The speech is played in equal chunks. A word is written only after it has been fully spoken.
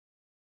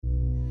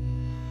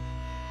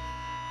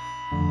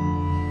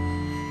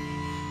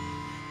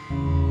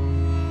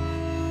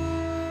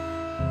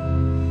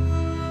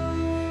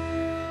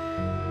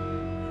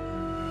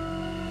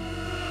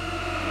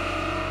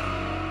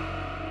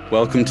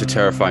Welcome to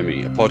Terrify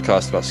Me, a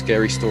podcast about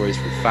scary stories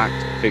from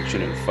fact,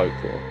 fiction, and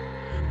folklore.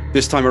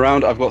 This time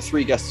around, I've got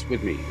three guests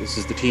with me. This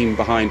is the team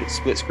behind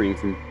Split Screen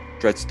from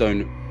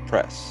Dreadstone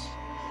Press.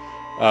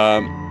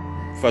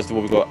 First of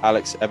all, we've got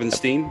Alex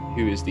Ebenstein,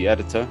 who is the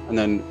editor, and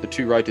then the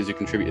two writers who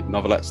contributed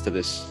novelettes to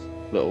this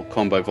little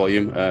combo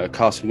volume,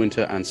 Carson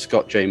Winter and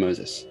Scott J.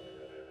 Moses.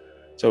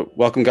 So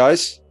welcome,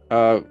 guys.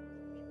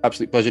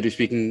 Absolute pleasure to be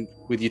speaking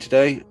with you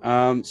today.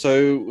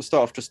 So we'll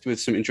start off just with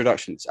some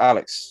introductions.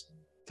 Alex,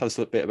 tell us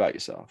a little bit about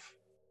yourself.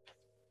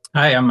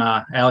 Hi, I'm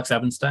Alex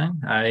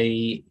Ebenstein.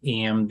 I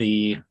am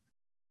the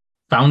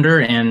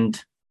founder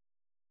and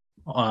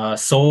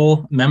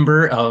sole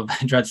member of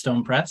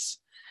Dreadstone Press.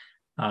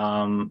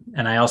 And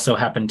I also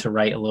happen to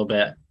write a little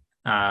bit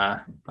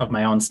of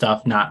my own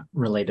stuff, not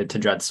related to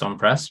Dreadstone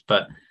Press.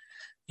 But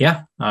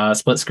yeah,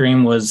 Split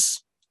Screen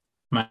was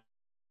my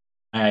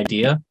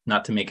idea,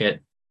 not to make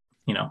it,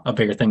 a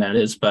bigger thing than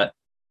it is. But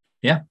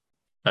yeah,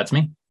 that's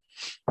me.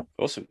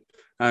 Awesome.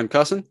 And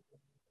Carson?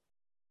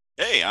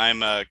 Hey,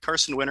 I'm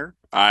Carson Winter.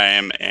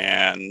 I'm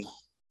an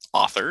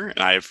author, and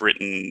I've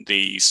written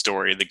the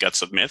story The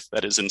Guts of Myth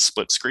that is in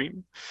Split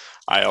Screen.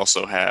 I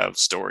also have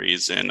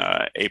stories in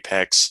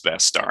Apex,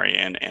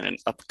 Vastarian, and an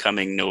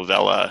upcoming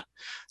novella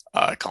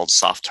called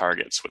Soft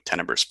Targets with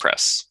Tenebris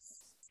Press.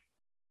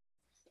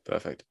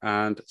 Perfect.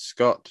 And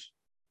Scott?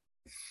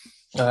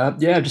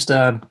 Just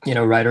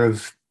writer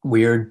of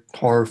weird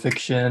horror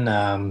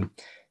fiction.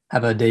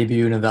 Have a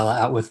debut novella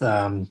out with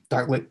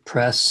Darklit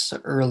Press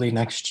early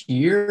next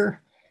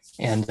year.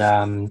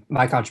 And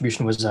my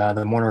contribution was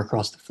The Mourner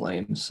Across the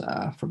Flames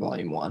for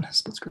Volume 1,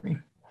 Split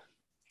Screen.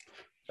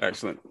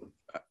 Excellent.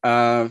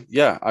 I've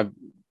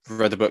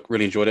read the book,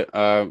 really enjoyed it.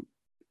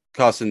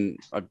 Carson,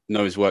 I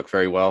know his work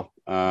very well,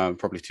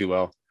 probably too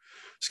well.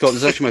 Scott,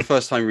 this is actually my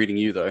first time reading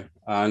you, though,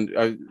 and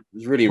I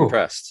was really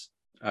impressed.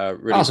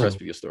 Really Awesome. impressed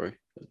with your story.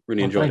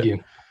 Really enjoyed it.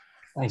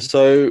 Thank you.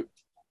 So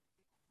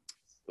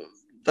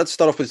let's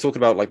start off with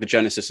talking about the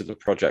genesis of the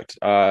project.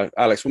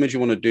 Alex, what made you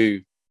want to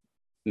do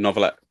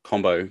novelette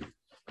combo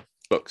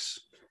books?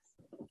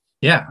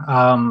 Yeah,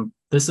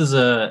 this is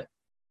an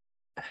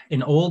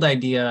old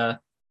idea,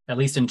 at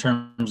least in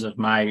terms of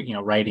my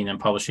writing and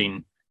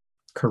publishing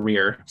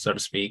career, so to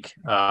speak.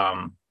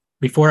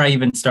 Before I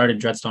even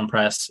started Dreadstone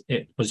Press,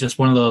 it was just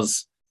one of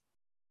those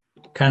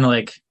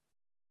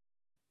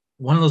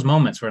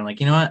moments where I'm like,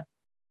 you know what,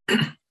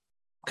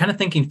 kind of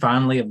thinking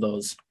fondly of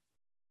those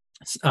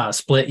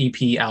split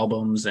EP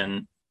albums,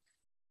 and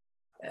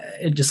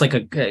it just like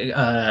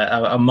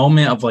a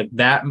moment of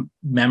that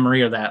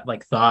memory or that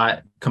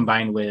thought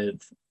combined with,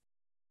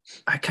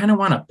 I kind of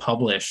want to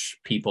publish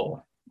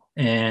people,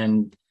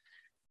 and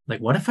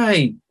what if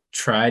I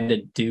tried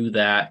to do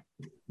that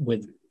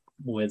with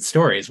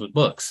stories, with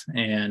books?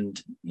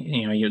 And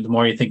the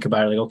more you think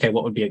about it, okay,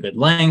 what would be a good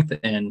length?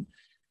 And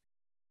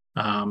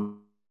I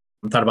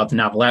thought about the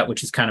novelette,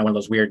 which is kind of one of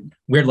those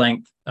weird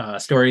length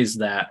stories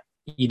that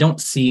you don't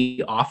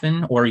see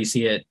often, or you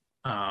see it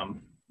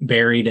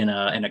buried in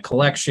a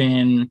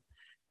collection.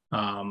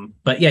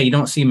 But yeah, you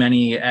don't see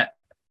many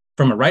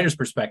from a writer's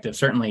perspective,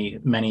 certainly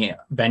many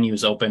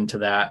venues open to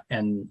that.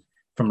 And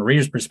from a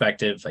reader's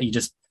perspective, you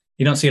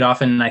don't see it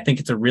often. And I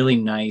think it's a really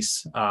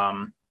nice,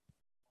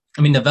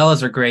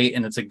 novellas are great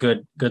and it's a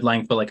good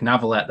length, but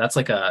novelette, that's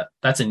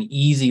an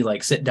easy,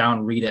 sit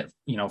down, read it,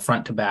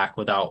 front to back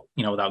without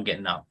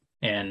getting up.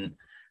 And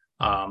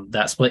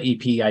that split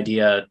EP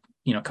idea,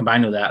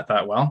 combined with that, I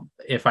thought, well,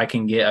 if I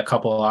can get a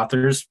couple of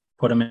authors,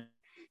 put them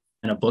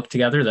in a book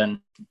together,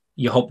 then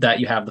you hope that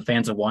you have the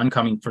fans of one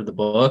coming for the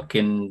book,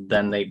 and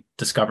then they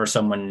discover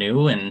someone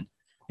new. And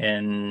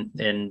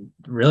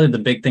really the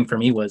big thing for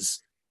me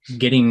was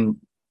getting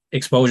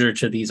exposure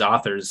to these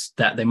authors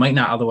that they might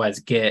not otherwise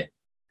get.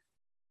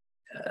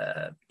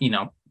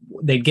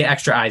 They'd get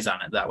extra eyes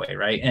on it that way,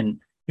 right? And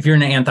if you're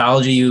in an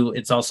anthology, you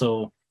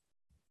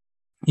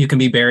can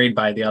be buried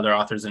by the other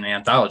authors in an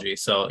anthology.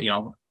 So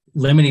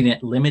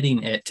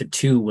limiting it to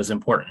two was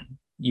important.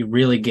 You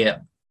really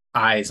get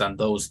eyes on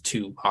those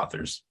two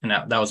authors, and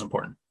that was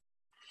important.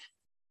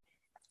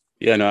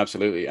 Yeah, no,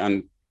 absolutely.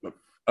 And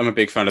I'm a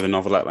big fan of the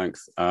novelette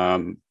length.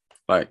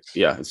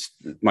 It's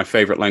my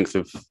favorite length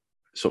of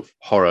sort of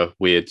horror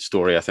weird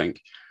story. I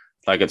think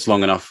it's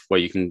long enough where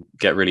you can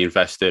get really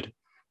invested,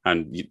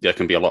 and there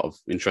can be a lot of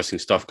interesting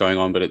stuff going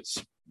on, but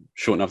it's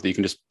short enough that you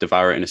can just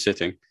devour it in a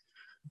sitting.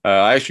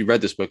 I actually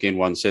read this book in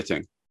one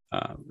sitting.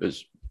 I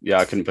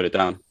couldn't put it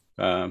down.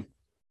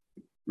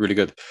 Really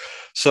good.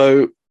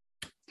 So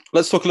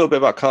let's talk a little bit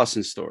about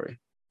Carson's story.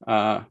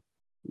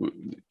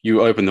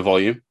 You open the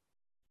volume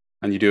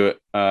and you do it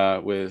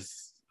with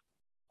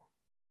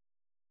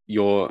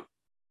your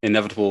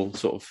inevitable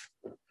sort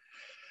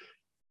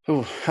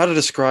of, how to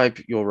describe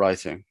your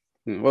writing?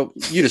 Well,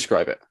 you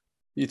describe it.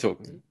 You talk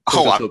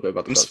a little bit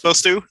about the I'm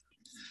supposed to?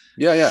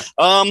 Yeah.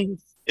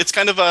 It's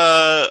kind of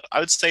I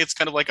would say it's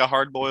kind of like a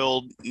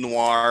hard-boiled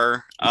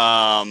noir,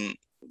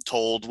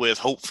 told with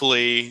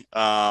hopefully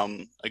a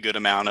good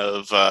amount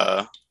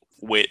of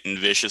wit and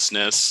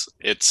viciousness.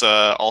 It's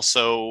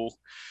also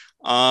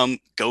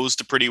goes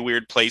to pretty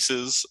weird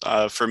places.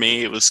 For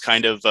me, it was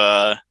kind of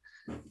a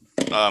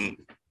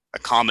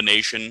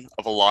combination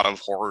of a lot of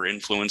horror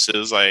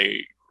influences.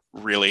 I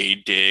really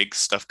dig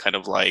stuff kind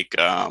of like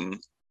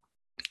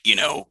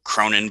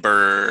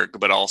Cronenberg,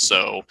 but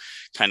also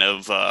kind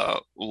of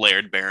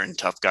Laird Baron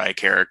tough guy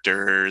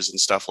characters and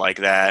stuff like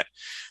that.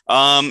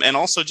 And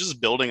also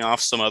just building off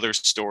some other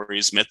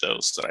stories,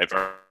 mythos that I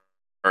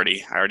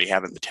already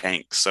have in the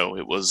tank. So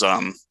it was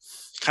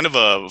kind of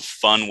a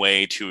fun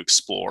way to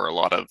explore a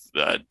lot of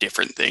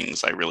different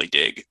things I really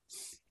dig.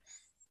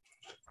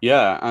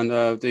 Yeah, and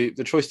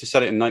the choice to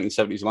set it in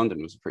 1970s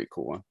London was a pretty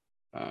cool one.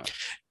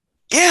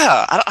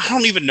 Yeah, I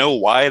don't even know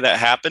why that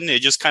happened.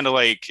 It just kind of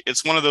like,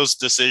 it's one of those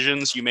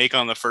decisions you make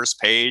on the first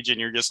page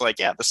and you're just like,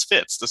 yeah, this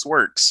fits, this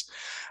works.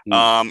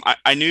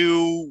 I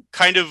knew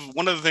kind of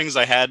one of the things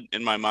I had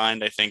in my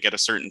mind, I think at a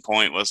certain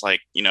point was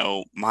like,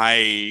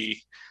 I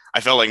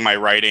felt like my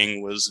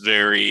writing was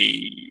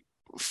very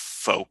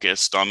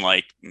focused on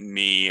like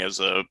me as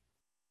a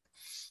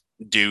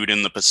dude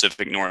in the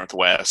Pacific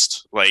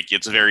Northwest. Like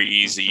it's very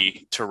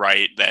easy to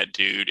write that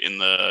dude in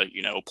the,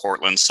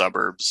 Portland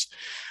suburbs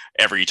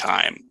every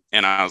time.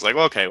 And I was like,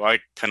 well, okay, well, I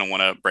kind of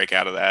want to break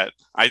out of that.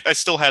 I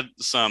still had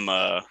some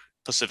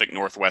Pacific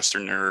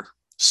Northwesterner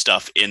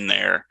stuff in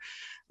there.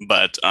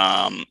 But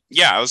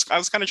yeah, I was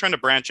kind of trying to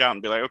branch out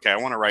and be like, okay, I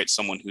want to write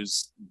someone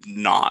who's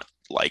not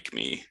like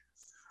me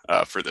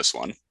for this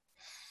one.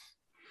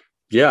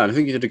 Yeah, I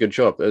think you did a good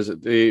job. There's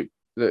the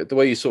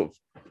way you sort of,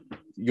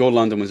 your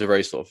London was a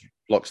very sort of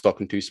lock,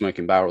 stock, and two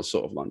smoking barrels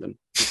sort of London,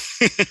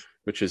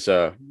 which is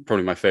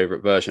probably my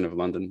favorite version of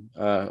London.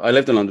 I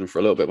lived in London for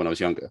a little bit when I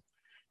was younger.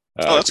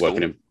 Oh, that's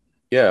working cool.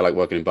 like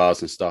working in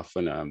bars and stuff,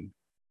 and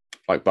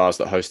like bars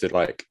that hosted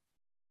like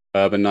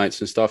urban nights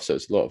and stuff. So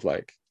it's a lot of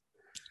like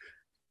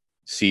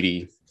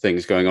seedy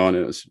things going on.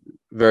 It was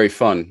very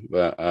fun,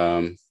 but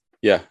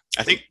yeah.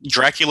 I think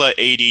Dracula AD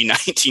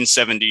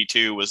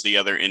 1972 was the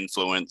other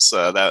influence.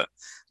 That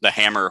the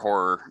Hammer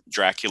horror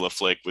Dracula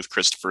flick with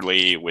Christopher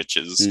Lee, which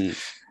is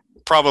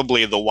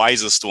probably the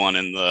wisest one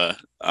in the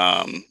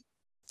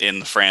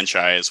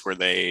franchise, where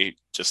they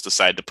just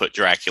decide to put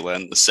Dracula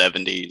in the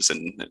 70s,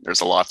 and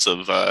there's lots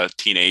of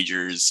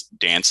teenagers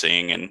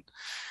dancing and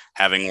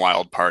having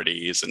wild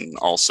parties, and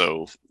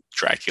also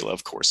Dracula,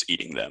 of course,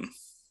 eating them.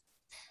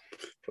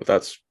 But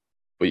that's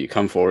what you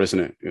come for, isn't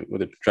it?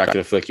 With a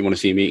Dracula flick, you want to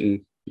see him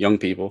eating young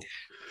people.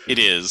 It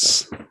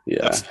is.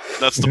 Yeah.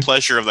 That's the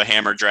pleasure of the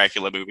Hammer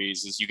Dracula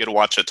movies, is you get to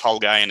watch a tall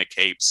guy in a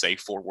cape say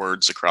 4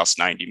 words across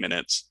 90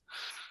 minutes.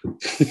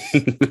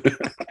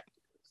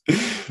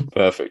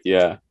 Perfect.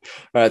 Yeah.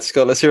 All right,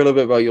 Scott, let's hear a little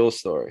bit about your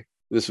story.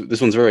 This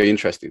one's very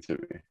interesting to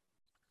me.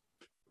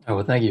 Oh,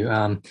 well, thank you.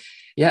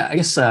 Yeah, I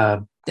guess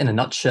in a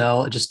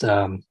nutshell, it just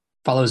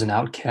follows an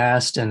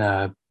outcast in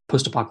a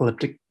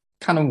post-apocalyptic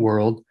kind of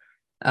world.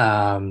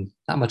 Not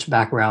much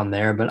background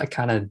there, but I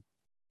kind of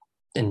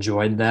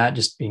enjoyed that,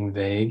 just being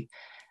vague.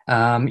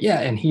 Yeah,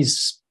 and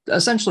he's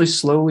essentially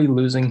slowly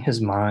losing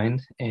his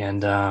mind.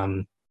 And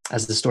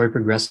as the story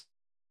progresses,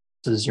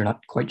 you're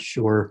not quite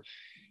sure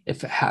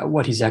if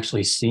what he's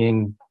actually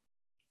seeing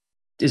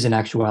is in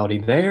actuality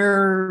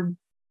there.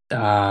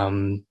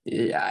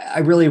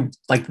 I really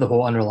liked the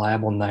whole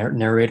unreliable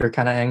narrator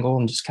kind of angle,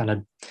 and just kind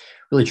of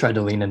really tried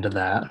to lean into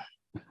that.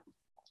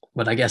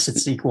 But I guess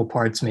it's equal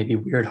parts, maybe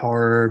weird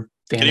horror,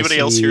 fantasy. Anybody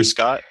else here,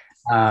 Scott?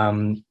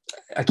 I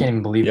can't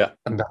even believe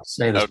I'm about to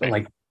say this, okay. But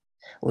like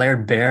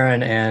Laird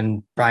Baron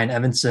and Brian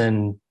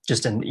Ebenstein,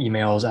 just in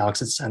emails Alex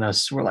had sent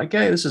us, were like,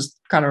 hey, this is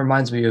kind of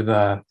reminds me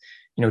of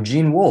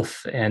Gene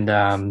Wolfe.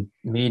 And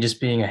me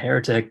just being a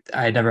heretic,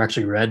 I had never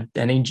actually read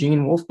any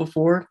Gene Wolfe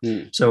before.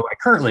 So I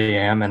currently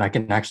am, and I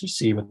can actually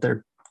see what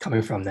they're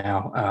coming from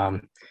now.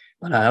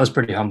 But that was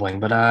pretty humbling.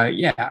 But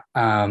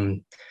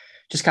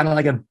just kind of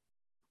like a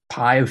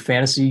pie of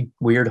fantasy,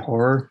 weird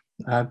horror,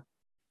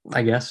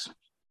 I guess.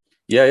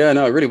 Yeah,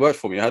 no, it really worked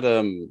for me. I had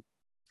the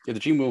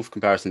Gene Wolfe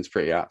comparison is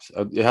pretty apt.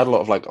 It had a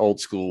lot of like old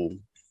school,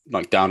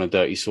 like down and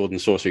dirty sword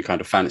and sorcery kind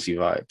of fantasy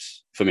vibes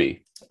for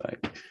me.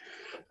 Like,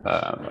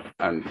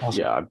 and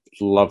awesome. Yeah, I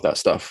love that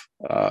stuff.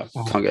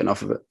 Can't get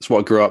enough of it. It's what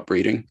I grew up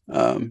reading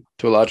to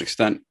a large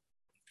extent.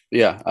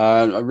 Yeah,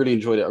 I really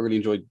enjoyed it.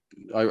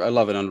 I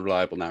love an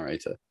unreliable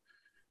narrator.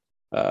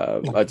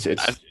 I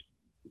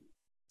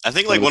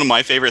think like one of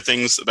my favorite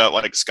things about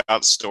like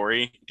Scott's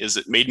story is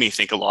it made me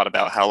think a lot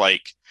about how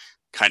like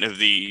kind of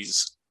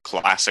these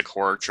classic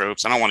horror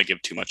tropes. I don't want to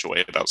give too much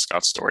away about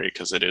Scott's story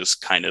because it is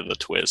kind of a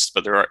twist,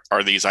 but there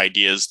are these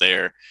ideas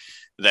there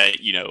that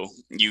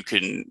you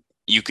can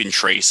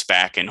trace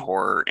back in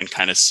horror and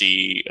kind of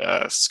see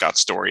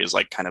Scott's story as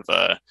like kind of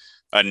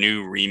a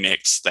new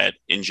remix that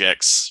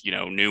injects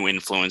new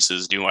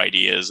influences, new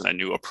ideas, and a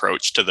new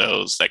approach to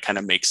those that kind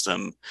of makes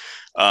them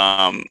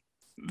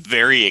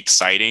very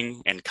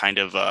exciting and kind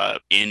of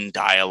in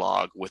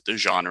dialogue with the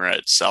genre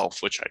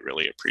itself, which I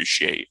really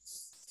appreciate.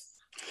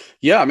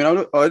 Yeah, I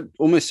mean, I'd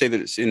almost say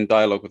that it's in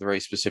dialogue with a very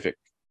specific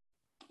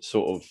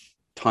sort of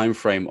time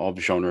frame of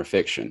genre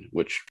fiction,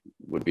 which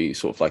would be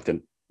sort of like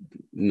the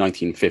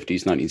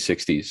 1950s,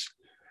 1960s.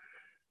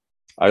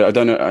 I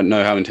don't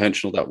know how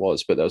intentional that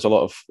was, but there was a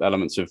lot of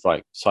elements of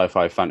like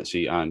sci-fi,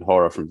 fantasy, and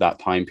horror from that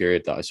time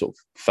period that I sort of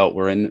felt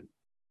were in,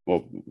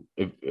 or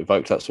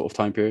evoked that sort of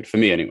time period for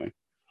me anyway.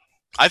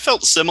 I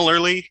felt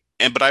similarly,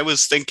 but I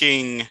was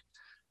thinking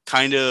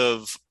kind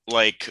of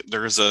like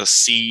there's a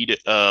seed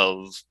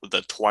of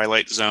the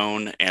Twilight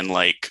Zone and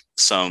like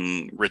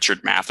some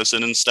Richard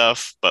Matheson and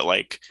stuff, but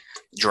like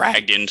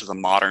dragged into the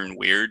modern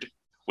weird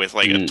with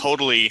like a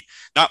totally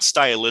not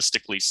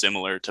stylistically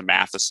similar to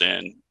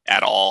Matheson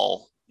at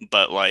all,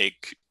 but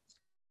like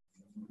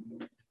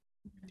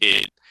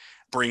it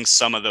brings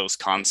some of those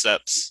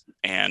concepts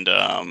and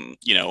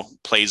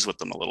plays with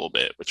them a little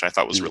bit, which I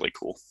thought was really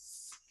cool.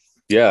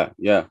 Yeah,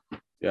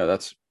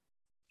 that's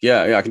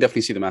I can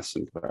definitely see the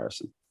Matheson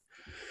comparison.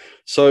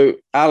 So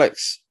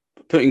Alex,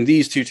 putting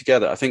these two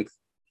together, I think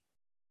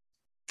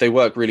they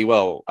work really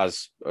well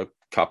as a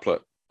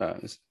couplet.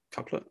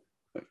 Couplet?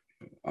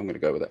 I'm going to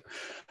go with it.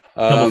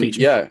 Double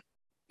feature.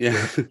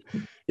 Yeah,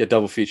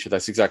 double feature.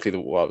 That's exactly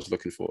what I was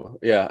looking for.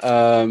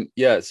 So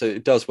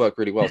it does work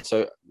really well.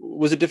 So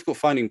was it difficult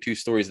finding two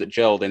stories that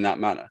gelled in that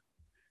manner?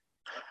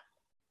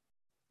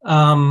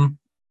 Kind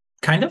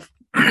of.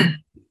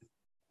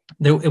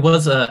 It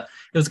was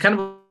kind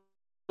of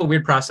a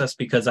weird process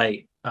because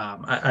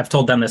I've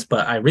told them this,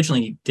 but I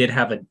originally did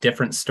have a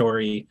different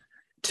story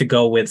to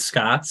go with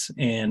Scott's,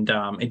 and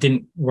it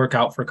didn't work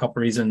out for a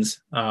couple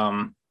reasons.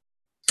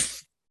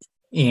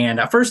 And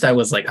at first I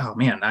was like, oh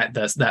man,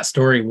 that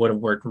story would have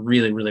worked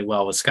really, really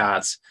well with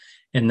Scott's.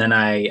 And then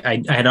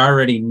I had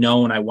already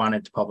known I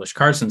wanted to publish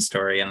Carson's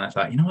story, and I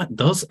thought, you know what,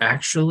 those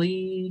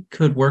actually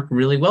could work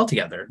really well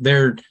together.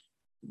 There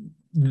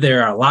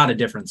are a lot of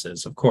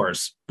differences, of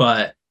course,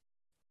 but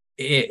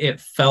it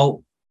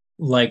felt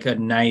like a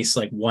nice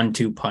like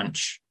 1-2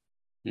 punch,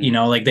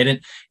 like they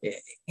didn't.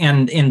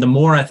 And the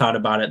more I thought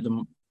about it,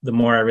 the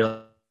more I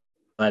realized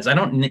I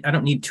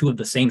don't need two of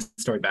the same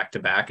story back to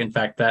back. In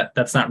fact,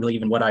 that's not really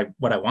even what I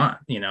want.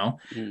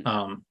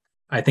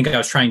 I think I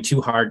was trying too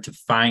hard to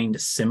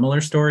find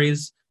similar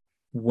stories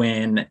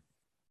when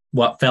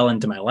what fell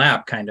into my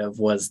lap kind of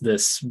was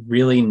this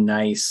really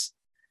nice,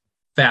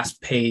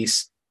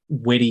 fast-paced,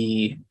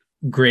 witty,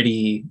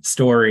 gritty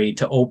story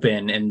to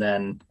open and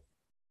then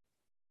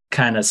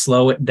kind of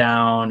slow it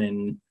down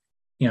and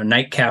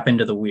nightcap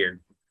into the weird.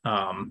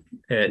 I'm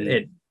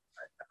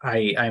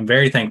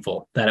very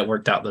thankful that it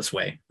worked out this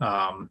way.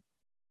 But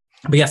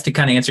yes, to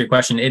kind of answer your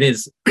question, it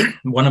is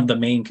one of the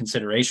main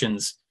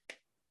considerations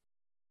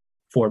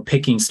for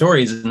picking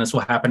stories, and this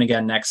will happen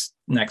again next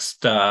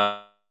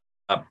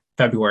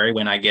February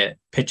when I get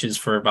pitches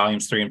for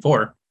volumes 3 and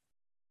 4.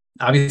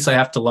 Obviously, I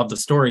have to love the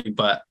story,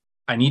 but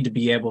I need to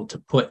be able to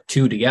put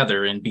two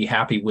together and be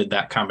happy with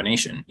that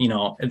combination.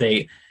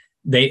 They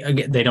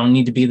don't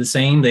need to be the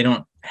same. They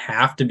don't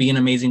have to be an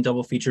amazing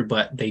double feature,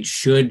 but they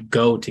should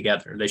go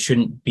together. They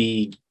shouldn't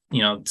be,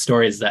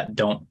 stories that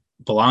don't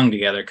belong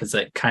together, because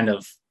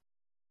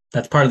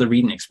that's part of the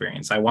reading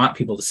experience. I want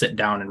people to sit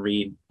down and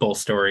read both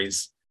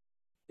stories,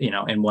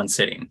 in one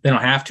sitting. They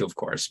don't have to, of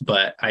course,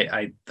 but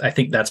I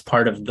think that's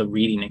part of the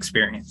reading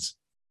experience.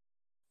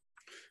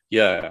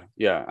 Yeah,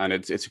 and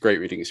it's a great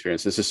reading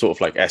experience. This is sort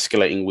of like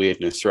escalating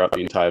weirdness throughout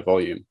the entire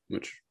volume,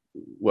 which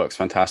works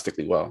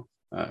fantastically well.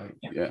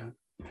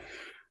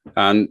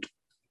 And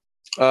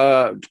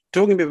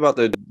talking a bit about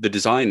the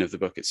design of the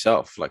book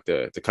itself, like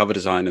the cover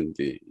design and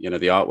the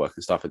artwork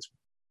and stuff, it's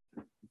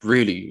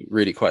really,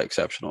 really quite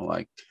exceptional.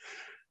 Like,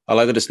 I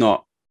like that it's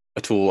not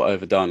at all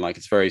overdone. Like,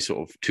 it's very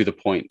sort of to the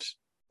point,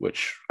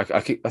 which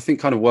I think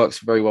kind of works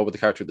very well with the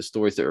character of the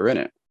stories that are in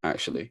it,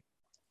 actually.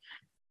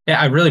 Yeah,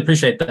 I really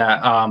appreciate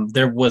that.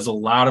 There was a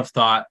lot of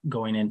thought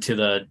going into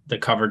the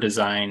cover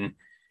design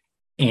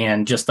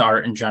and just the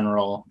art in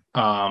general.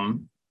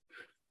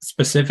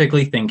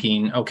 Specifically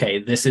thinking,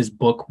 okay, this is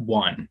book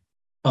 1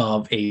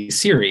 of a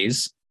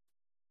series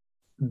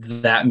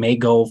that may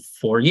go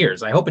 4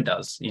 years. I hope it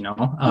does,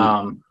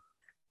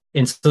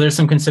 and so there's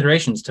some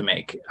considerations to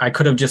make. I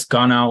could have just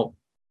gone out,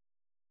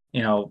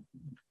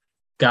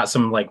 got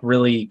some like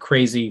really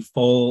crazy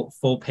full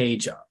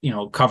page,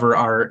 cover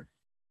art,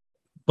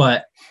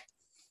 but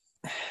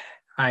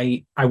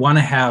I want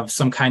to have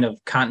some kind of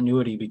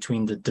continuity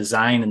between the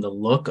design and the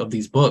look of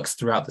these books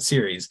throughout the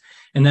series.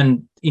 And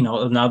then,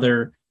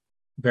 another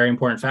very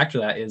important factor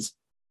that is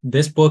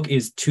this book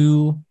is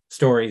 2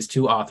 stories,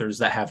 2 authors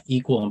that have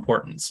equal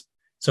importance.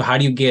 So how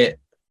do you get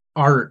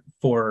art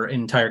for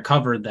an entire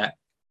cover that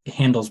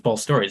handles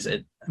both stories?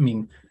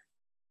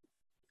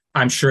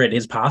 I'm sure it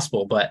is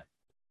possible, but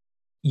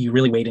you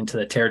really wade into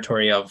the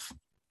territory of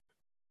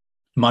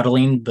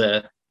muddling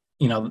the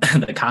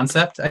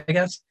concept, I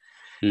guess.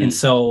 And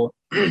so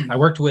I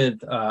worked with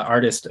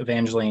artist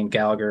Evangeline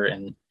Gallagher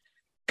and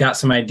got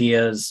some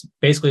ideas,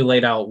 basically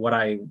laid out what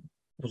I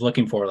was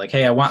looking for. Like,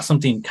 hey, I want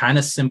something kind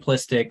of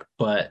simplistic,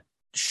 but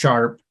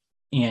sharp,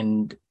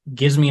 and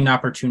gives me an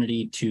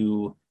opportunity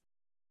to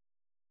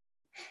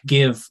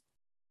give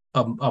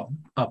a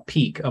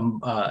peek,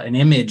 an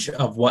image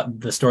of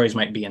what the stories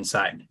might be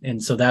inside.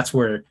 And so that's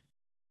where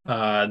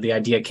the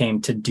idea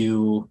came to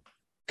do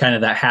kind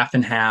of that half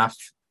and half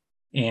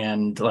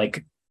and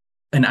like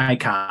an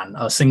icon,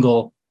 a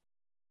single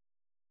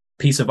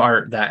piece of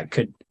art that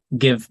could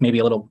give maybe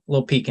a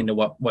little peek into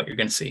what you're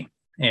going to see.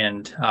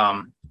 And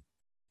I'm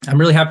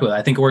really happy with it.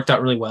 I think it worked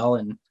out really well,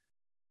 and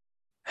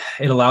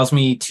it allows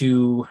me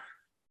to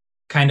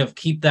kind of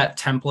keep that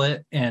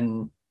template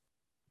and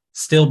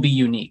still be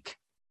unique,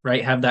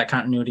 right? Have that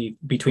continuity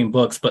between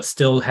books, but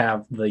still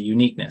have the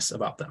uniqueness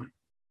about them.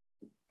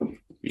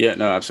 Yeah,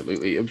 no,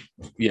 absolutely.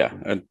 Yeah,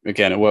 and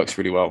again, it works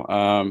really well.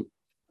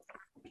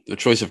 The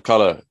choice of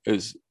color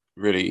is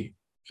really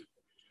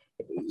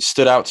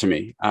stood out to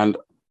me, and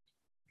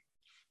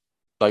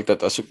like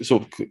that's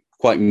sort of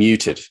quite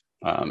muted,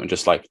 and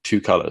just like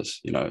two colors.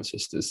 You know, it's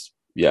just this.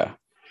 Yeah,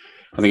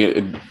 I think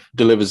it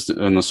delivers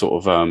in a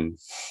sort of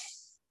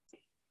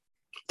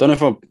don't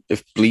know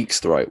if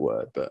bleak's the right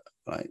word, but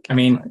like I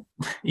mean,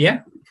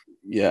 yeah,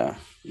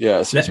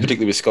 it's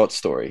particularly with Scott's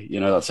story. You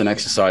know, that's an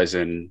exercise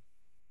in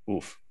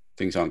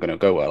things aren't going to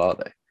go well, are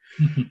they?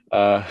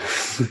 But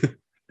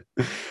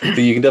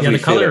you can definitely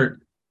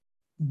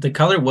the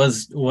color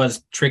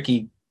was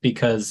tricky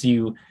because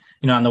you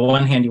know, on the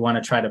one hand you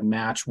want to try to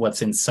match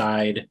what's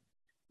inside,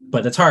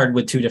 but it's hard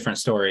with two different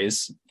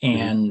stories,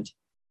 and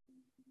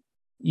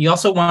you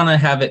also want to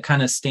have it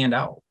kind of stand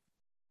out,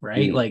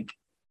 right? Like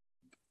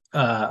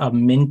a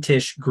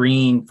mintish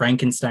green,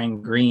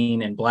 Frankenstein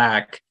green and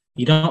black,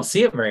 you don't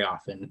see it very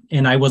often.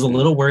 And I was a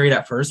little worried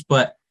at first,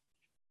 but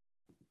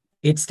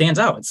it stands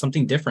out. It's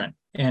something different.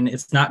 And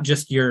it's not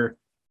just your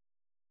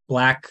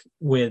black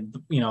with,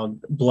 you know,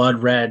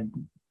 blood red,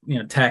 you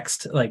know,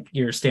 text, like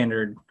your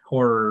standard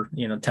horror,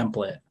 you know,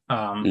 template.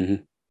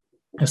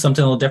 It's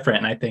something a little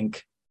different. And I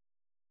think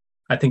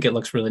it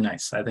looks really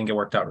nice. I think it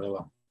worked out really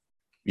well.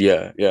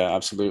 Yeah,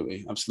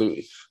 absolutely.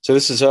 So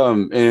this is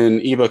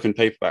in ebook and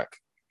paperback.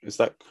 Is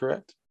that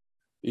correct?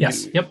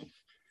 Yes. Yep.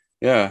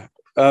 Yeah.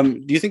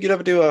 Do you think you'd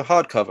ever do a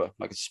hardcover,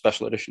 like a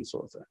special edition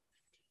sort of thing?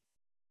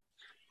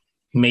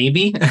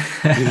 Maybe.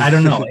 I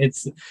don't know.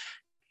 It's,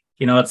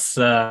 you know, it's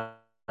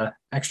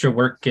extra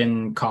work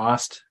and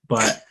cost,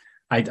 but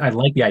I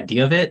like the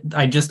idea of it.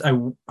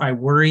 I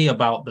worry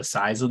about the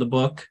size of the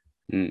book.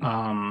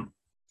 Yeah,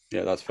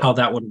 that's fair. How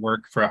that would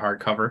work for a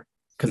hardcover,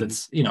 because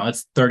it's, you know,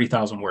 it's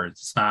 30,000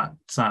 words. It's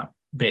not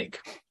big.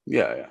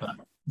 Yeah. But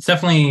it's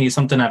definitely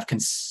something I've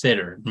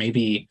considered.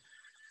 Maybe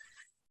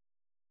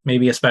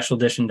a special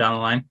edition down the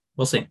line.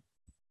 We'll see.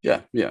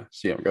 Yeah.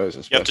 See how it goes.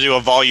 You have to do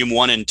a volume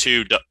 1 and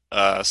 2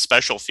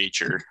 special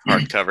feature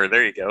hardcover.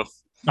 There you go.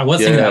 I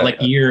was thinking that,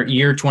 like year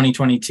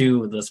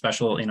 2022, the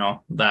special, you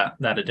know, that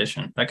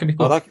edition. That could be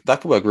cool. Oh,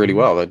 that could work really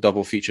well. A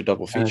double feature.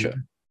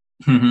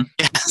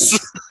 Yes.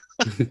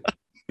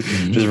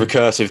 Just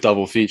recursive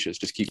double features.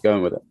 Just keep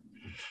going with it.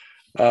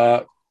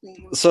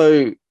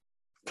 So,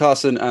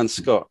 Carson and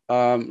Scott,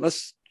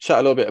 let's chat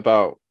a little bit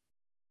about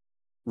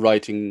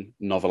writing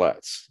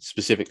novelettes,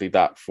 specifically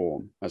that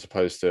form, as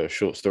opposed to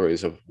short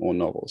stories or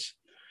novels.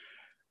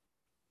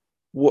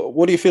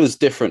 What do you feel is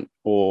different,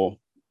 or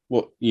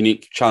what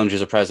unique challenges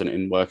are present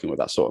in working with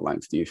that sort of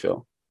length, do you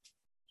feel,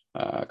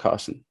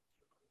 Carson?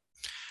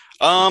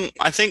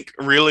 I think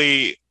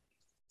really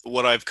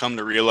what I've come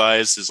to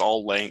realize is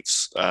all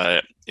lengths,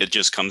 it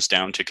just comes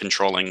down to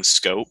controlling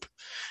scope,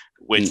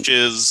 which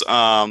is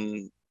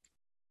kind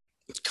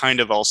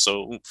of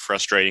also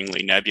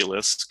frustratingly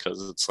nebulous,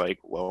 because it's like,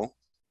 well,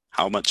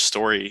 how much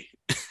story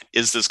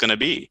is this going to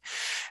be?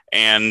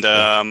 And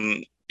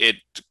it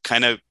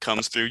kind of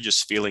comes through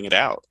just feeling it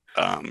out.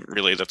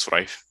 Really, that's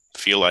what I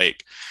feel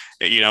like.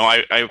 You know,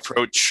 I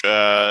approach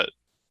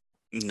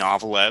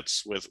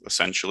novelettes with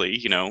essentially,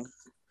 you know,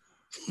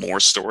 more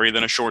story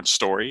than a short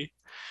story.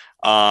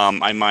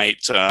 I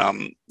might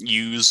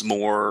use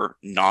more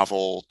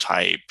novel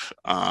type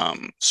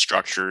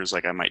structures,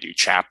 like I might do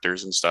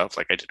chapters and stuff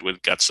like I did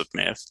with Guts of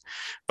Myth.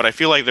 But I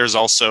feel like there's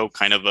also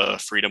kind of a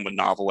freedom with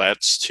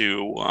novelettes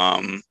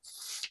to,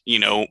 you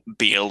know,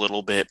 be a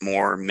little bit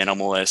more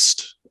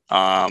minimalist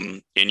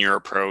in your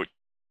approach.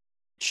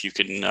 You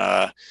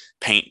can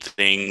paint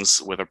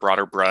things with a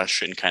broader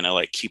brush and kind of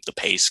like keep the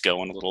pace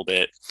going a little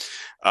bit,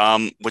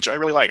 which I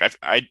really like.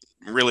 I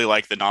really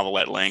like the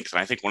novelette length.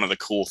 And I think one of the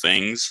cool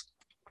things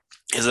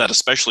is that,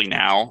 especially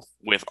now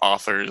with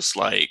authors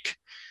like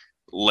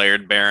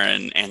Laird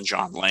Barron and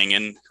John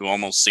Langan, who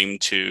almost seem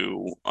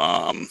to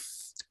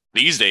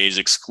these days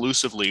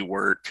exclusively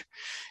work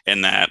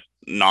in that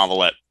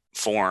novelette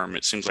form.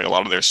 It seems like a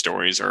lot of their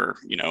stories are,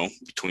 you know,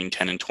 between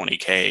 10 and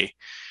 20K.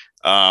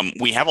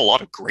 We have a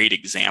lot of great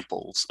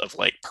examples of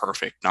like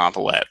perfect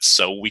novelettes.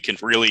 So we can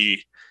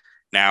really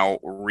now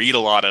read a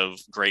lot of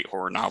great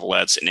horror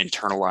novelettes and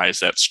internalize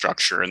that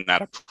structure and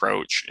that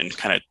approach and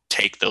kind of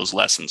take those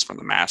lessons from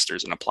the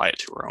masters and apply it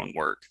to our own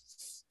work.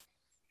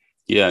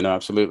 Yeah, no,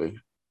 absolutely.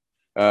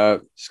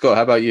 Scott,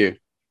 how about you?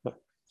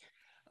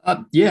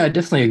 Yeah, I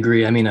definitely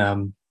agree. I mean,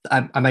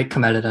 I might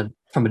come at it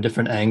from a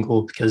different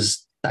angle,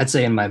 because I'd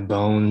say in my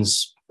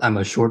bones, I'm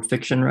a short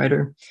fiction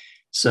writer.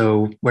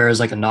 So whereas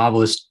like a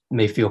novelist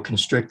may feel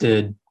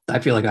constricted, I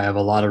feel like I have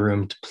a lot of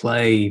room to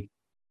play,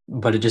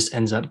 but it just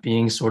ends up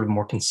being sort of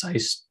more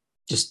concise,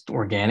 just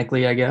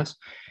organically, I guess.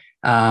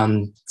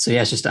 So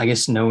yeah, it's just, I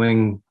guess,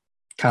 knowing,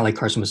 kind of like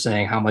Carson was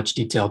saying, how much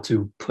detail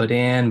to put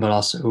in, but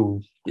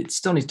also it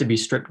still needs to be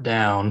stripped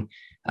down.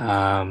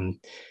 And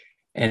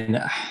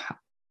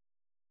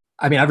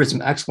I mean, I've read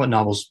some excellent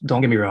novels,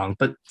 don't get me wrong,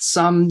 but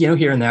some,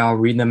 here and there I'll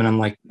read them and I'm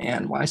like,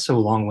 man, why so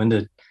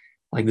long-winded?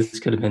 Like, this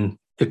could have been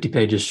 50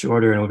 pages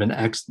shorter and it would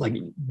have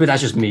been but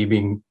that's just me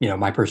being,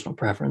 my personal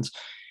preference.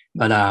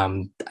 But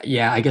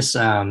yeah, I guess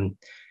I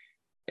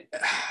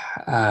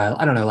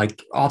don't know,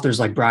 like authors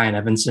like Brian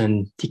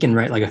Ebenstein, he can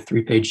write like a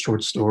 3-page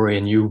short story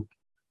and you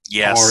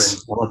are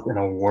involved in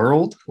a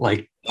world,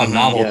 like a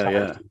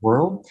novel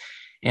world.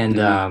 And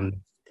a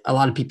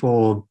lot of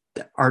people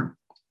are,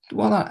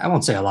 well, I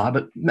won't say a lot,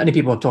 but many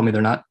people have told me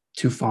they're not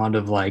too fond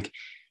of like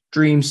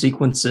dream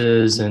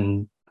sequences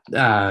and,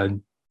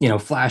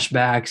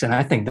 flashbacks. And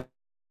I think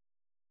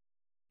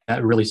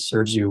that really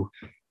serves you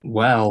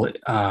well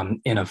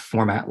in a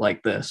format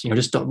like this,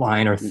 just a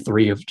line or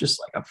 3 of just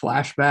like a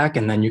flashback,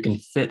 and then you can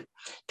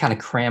kind of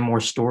cram more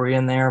story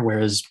in there.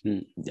 Whereas,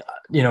 in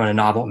a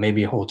novel,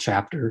 maybe a whole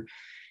chapter.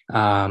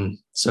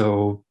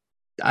 So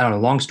I don't know,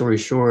 long story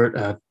short,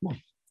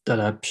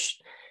 just,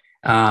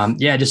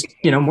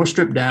 more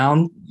stripped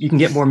down. You can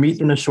get more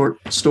meat in a short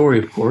story,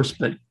 of course,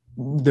 but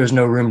there's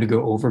no room to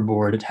go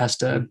overboard. It has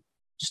to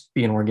just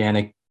be an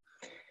organic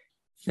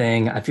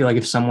thing. I feel like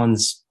if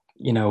someone's,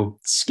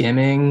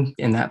 skimming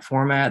in that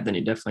format, then you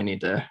definitely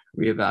need to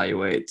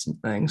reevaluate some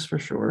things for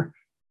sure.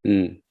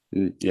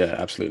 Yeah,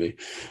 absolutely.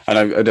 And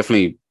I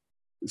definitely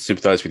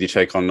sympathize with your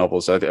take on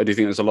novels. I do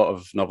think there's a lot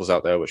of novels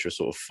out there which are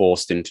sort of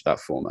forced into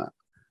that format,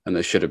 and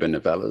they should have been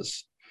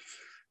novellas.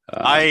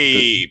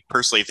 I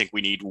personally think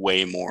we need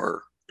way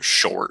more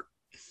short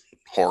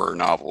horror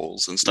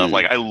novels and stuff.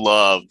 Like, I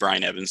love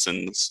Brian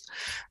Ebenstein's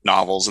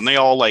novels, and they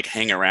all like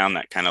hang around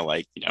that kind of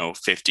like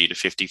 50 to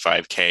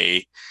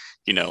 55K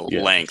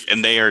length,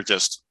 and they are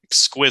just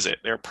exquisite.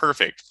 They're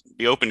perfect.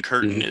 The Open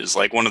Curtain is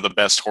like one of the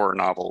best horror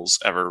novels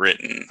ever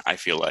written, I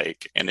feel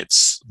like, and it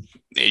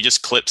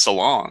just clips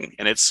along,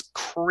 and it's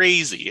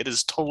crazy. It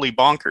is totally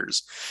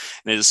bonkers,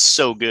 and it is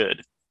so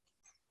good.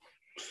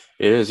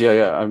 It is,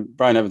 yeah.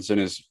 Brian Ebenstein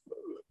is,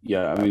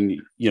 I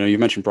mean, you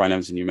mentioned Brian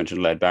Ebenstein, you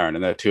mentioned Lead Baron,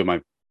 and they're 2 of my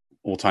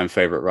all-time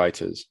favorite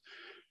writers,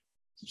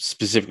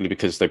 specifically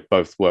because they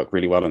both work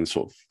really well in the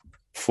sort of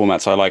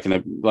formats I like,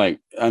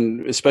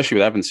 and especially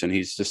with Ebenstein,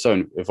 he's just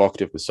so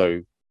evocative with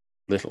so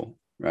little,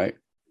 right?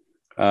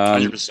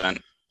 100%.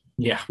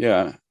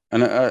 Yeah,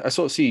 and I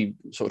sort of see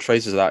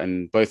traces of that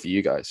in both of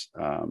you guys.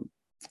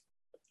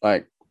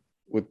 Like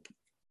with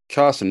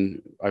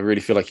Carson, I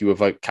really feel like you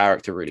evoke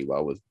character really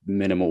well with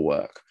minimal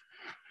work,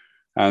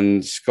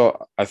 and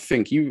Scott, I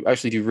think you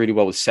actually do really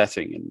well with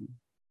setting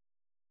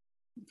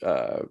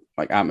and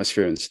like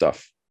atmosphere and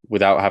stuff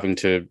without having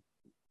to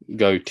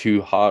go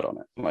too hard on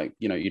it. Like,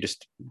 you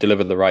just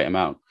deliver the right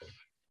amount.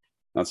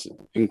 That's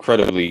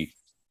incredibly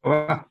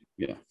I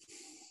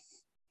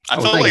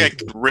felt like I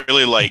could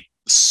really like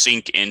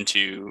sink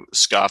into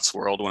Scott's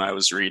world when I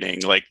was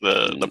reading. Like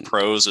the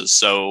prose is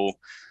so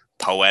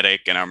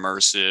poetic and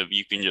immersive.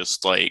 You can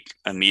just like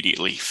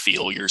immediately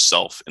feel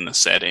yourself in the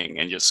setting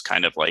and just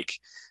kind of like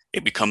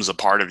it becomes a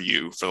part of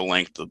you for the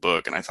length of the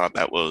book. And I thought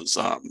that was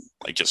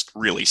like just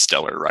really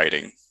stellar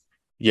writing.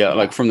 Yeah,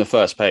 like from the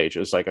first page, it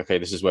was like, okay,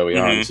 this is where we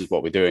are, and this is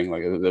what we're doing.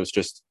 Like, there was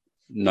just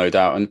no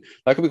doubt, and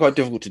that could be quite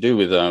difficult to do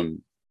with,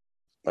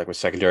 like with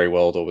secondary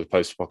world or with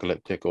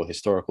post-apocalyptic or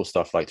historical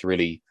stuff, like to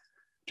really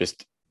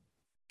just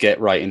get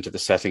right into the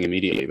setting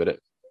immediately. But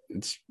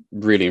it's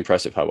really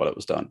impressive how well it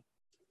was done.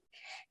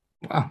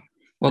 Wow.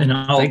 Well,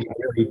 thank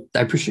you.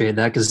 I appreciate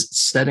that, because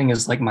setting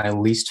is like my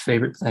least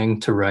favorite thing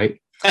to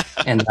write,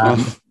 and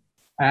I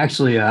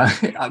actually,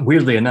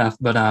 weirdly enough,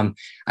 but I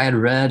had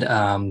read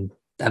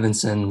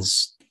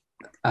Ebenstein's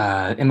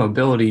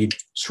Immobility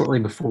shortly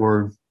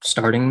before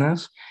starting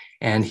this,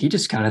 and he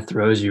just kind of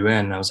throws you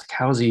in, and I was like,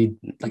 how is he,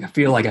 like, I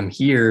feel like I'm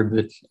here,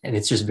 and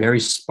it's just very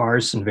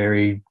sparse and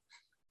very,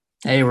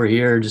 hey, we're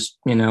here, just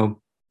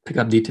pick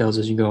up details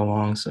as you go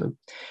along. So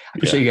I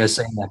appreciate you guys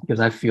saying that, because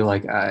I feel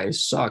like I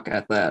suck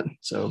at that,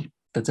 so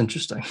that's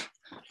interesting.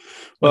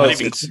 Well,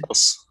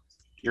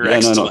 you're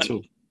excellent.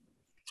 No,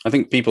 I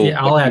think people,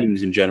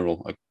 teams in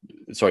general,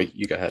 sorry,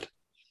 you go ahead.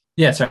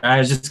 Yeah, sorry, I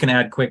was just going to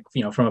add quick,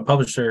 from a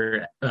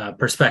publisher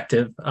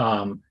perspective,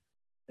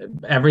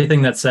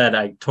 everything that said,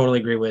 I totally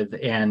agree with,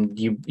 and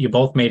you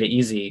both made it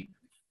easy.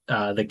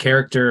 The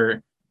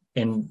character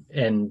and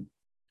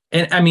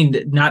I mean,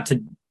 not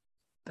to,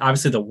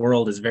 obviously the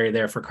world is very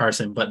there for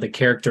Carson, but the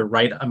character,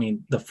 right? I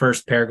mean, the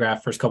first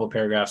couple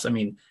paragraphs, I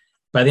mean,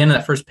 by the end of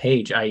that first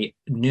page, I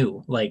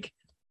knew like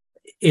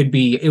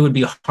it would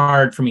be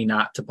hard for me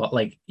not to put,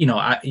 like,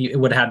 it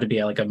would have to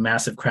be like a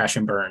massive crash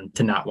and burn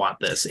to not want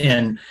this.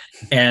 And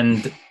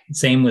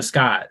same with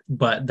Scott,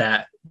 but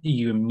that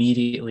you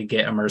immediately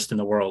get immersed in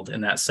the world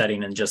in that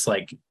setting, and just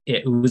like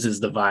it oozes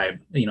the vibe,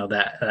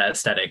 that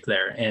aesthetic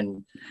there.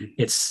 And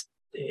it's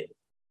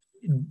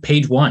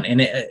page 1,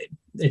 and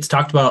it's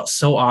talked about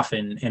so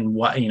often, and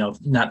what,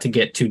 not to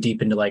get too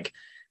deep into like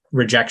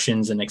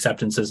rejections and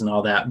acceptances and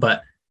all that,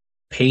 but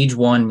page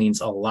one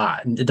means a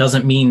lot. And it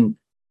doesn't mean,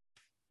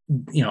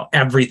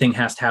 everything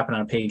has to happen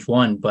on page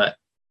one, but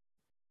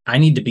I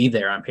need to be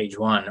there on page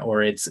one,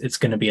 or it's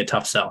going to be a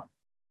tough sell.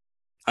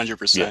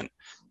 100%. Yeah.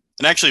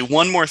 And actually,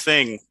 one more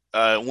thing,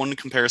 one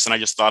comparison I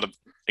just thought of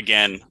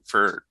again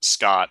for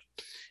Scott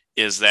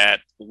is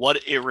that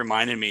what it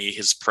reminded me,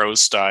 his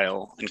prose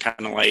style and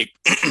kind of like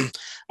the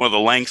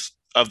length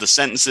of the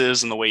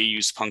sentences and the way you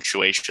use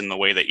punctuation, the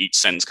way that each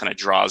sentence kind of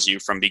draws you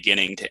from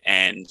beginning to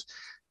end.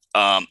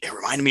 It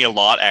reminded me a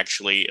lot,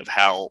 actually, of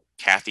how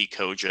Kathy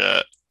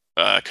Koja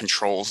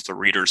controls the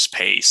reader's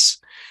pace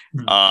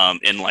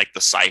in like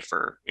the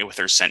cipher with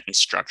her sentence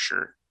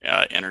structure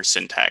and her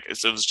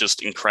syntax. It was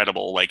just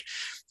incredible. Like,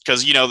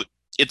 because,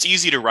 it's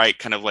easy to write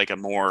kind of like a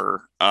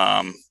more,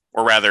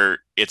 or rather,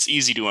 it's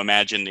easy to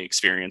imagine the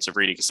experience of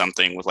reading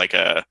something with like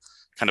a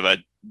kind of a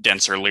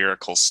denser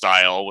lyrical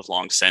style with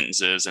long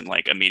sentences and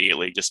like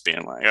immediately just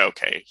being like,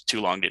 okay,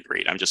 too long, didn't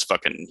read. I'm just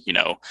fucking,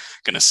 going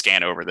to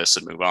scan over this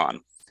and move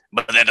on.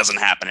 But that doesn't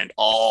happen at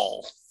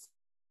all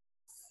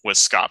with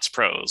Scott's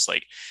prose.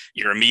 Like,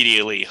 you're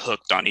immediately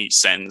hooked on each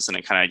sentence and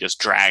it kind of just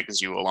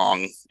drags you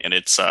along. And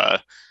it's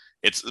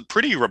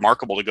pretty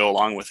remarkable to go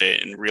along with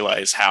it and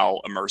realize how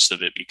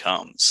immersive it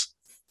becomes.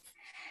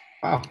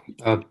 Wow.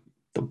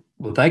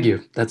 Well, thank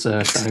you. That's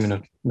I don't even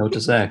know what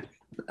to say.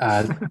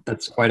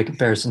 That's quite a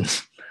comparison,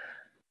 to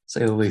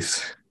say the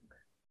least.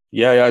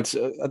 Yeah, I'd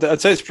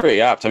say it's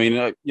pretty apt. I mean,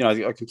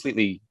 I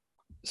completely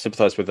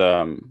sympathize with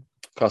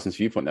Carson's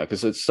viewpoint there,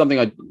 because it's something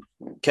I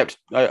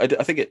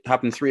think it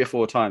happened 3 or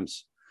 4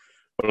 times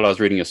while I was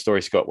reading a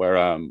story, Scott, where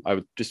I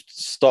would just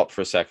stop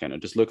for a second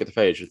and just look at the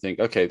page and think,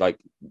 okay, like,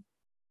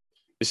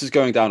 this is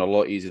going down a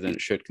lot easier than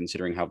it should,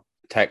 considering how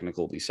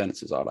technical these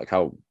sentences are, like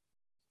how,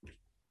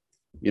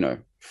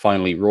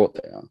 finely wrought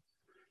they are.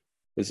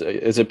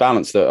 It's a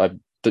balance that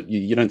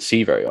you don't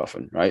see very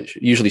often, right?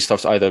 Usually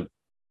stuff's either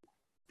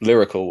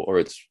lyrical or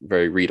it's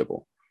very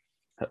readable.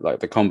 Like,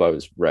 the combo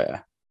is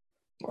rare.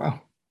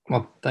 Wow.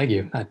 Well, thank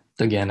you. I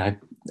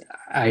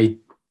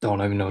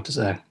don't even know what to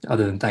say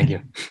other than thank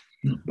you.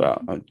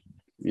 Well,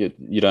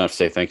 you don't have to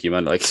say thank you,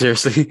 man. Like,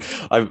 seriously,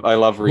 I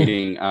love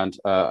reading and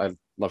I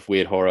love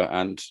weird horror,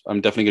 and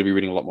I'm definitely going to be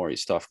reading a lot more of your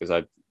stuff, because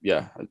it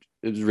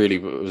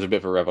was a bit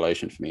of a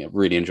revelation for me. I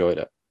really enjoyed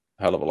it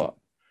a hell of a lot.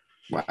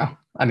 Wow.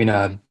 I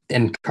mean,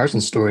 in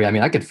Carson's story, I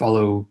mean, I could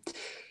follow,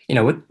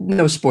 with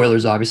no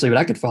spoilers, obviously, but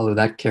I could follow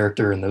that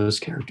character and those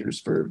characters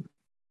for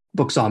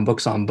books on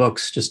books on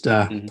books. Just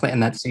planting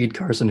that seed,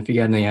 Carson. If you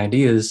got any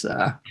ideas,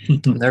 I'm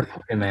there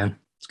for you, man.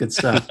 It's good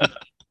stuff.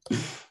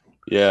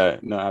 Yeah,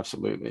 no,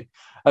 absolutely.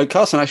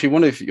 Carson, actually,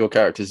 one of your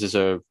characters is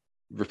a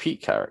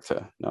repeat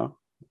character, no,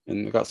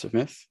 in the Guts of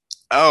Myth.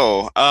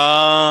 Oh,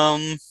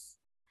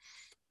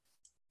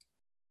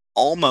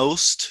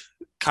 almost,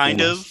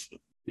 kind of.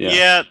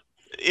 Yeah,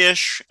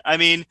 ish. I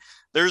mean,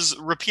 there's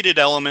repeated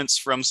elements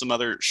from some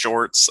other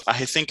shorts.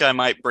 I think I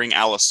might bring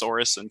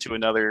Allosaurus into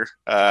another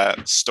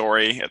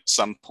story at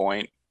some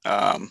point.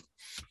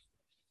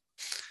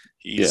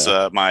 He's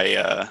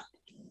my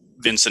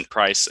Vincent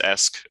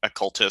Price-esque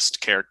occultist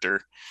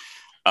character.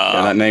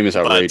 That name is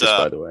outrageous,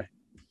 by the way.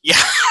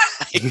 Yeah.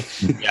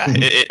 Yeah,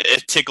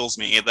 it tickles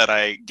me that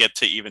I get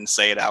to even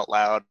say it out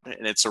loud,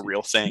 and it's a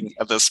real thing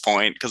at this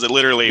point, because it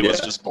literally was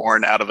just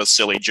born out of a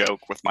silly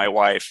joke with my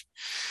wife.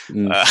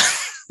 I'm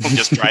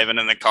just driving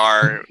in the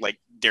car like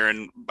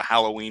during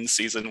Halloween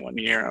season one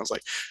year. I was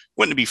like,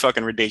 wouldn't it be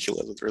fucking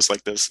ridiculous if there's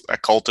like this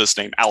occultist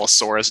named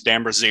Allosaurus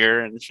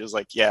D'Ambrazier? And she was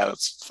like, yeah,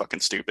 that's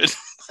fucking stupid.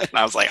 And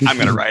I was like, I'm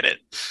gonna write it.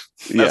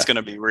 That's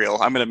gonna be real.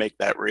 I'm gonna make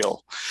that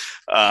real.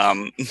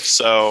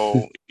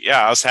 So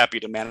yeah, I was happy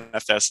to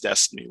manifest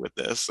destiny with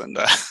this and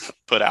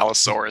put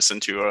Allosaurus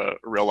into a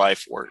real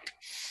life work.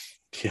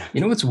 Yeah. You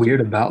know what's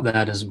weird about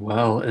that as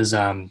well is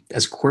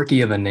as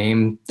quirky of a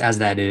name as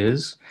that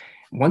is,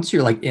 once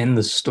you're like in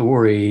the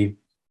story,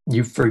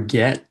 you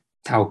forget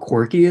how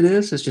quirky it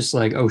is. It's just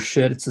like, oh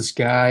shit, it's this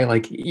guy.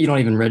 Like, you don't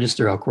even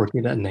register how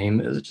quirky that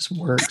name is. It just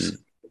works.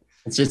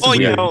 It's just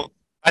weird.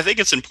 I think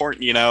it's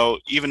important,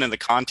 even in the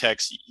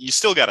context, you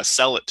still got to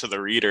sell it to the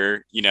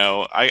reader.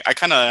 I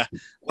kind of,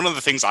 one of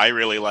the things I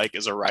really like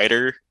as a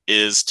writer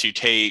is to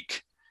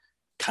take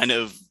kind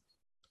of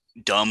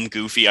dumb,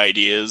 goofy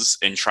ideas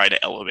and try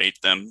to elevate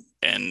them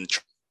and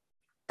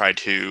try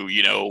to,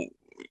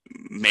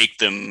 make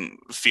them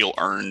feel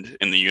earned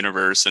in the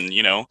universe. And,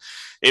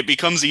 it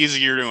becomes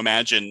easier to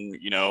imagine,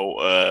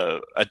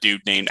 a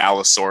dude named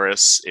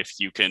Allosaurus if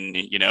you can,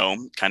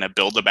 kind of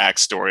build the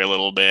backstory a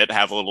little bit,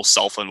 have a little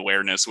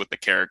self-awareness with the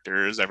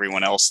characters.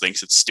 Everyone else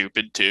thinks it's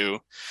stupid too,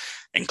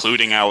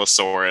 including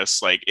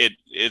Allosaurus. Like,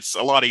 it's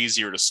a lot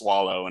easier to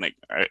swallow. And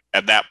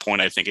at that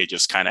point, I think it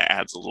just kind of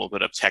adds a little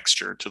bit of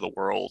texture to the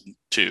world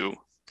too.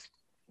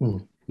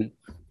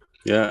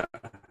 Yeah,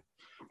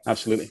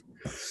 absolutely.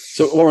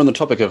 So while we're on the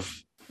topic of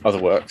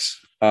other works,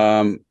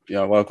 while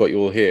I've got you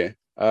all here,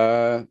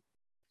 so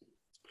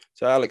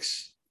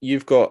Alex,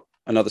 you've got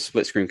another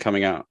split screen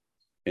coming out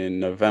in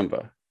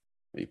November.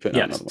 Are you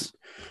putting out another one?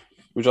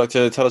 Would you like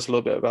to tell us a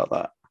little bit about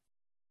that?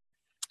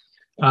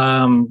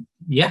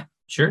 Yeah,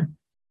 sure.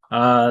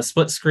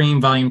 Split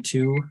Screen Volume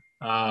 2.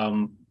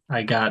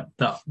 I got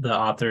the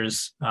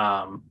authors,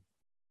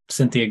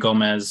 Cynthia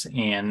Gomez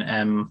and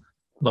M.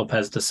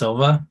 Lopez da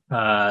Silva.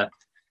 I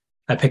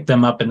picked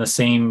them up in the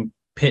same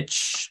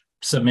pitch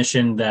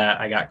submission that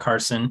I got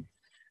Carson.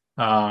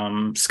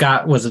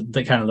 Scott was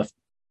the kind of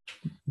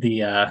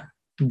the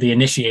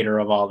initiator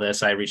of all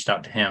this. I reached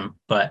out to him,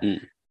 but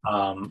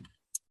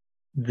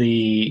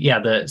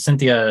the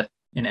Cynthia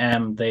and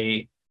M,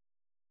 they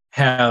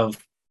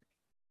have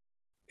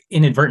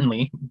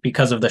inadvertently,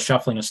 because of the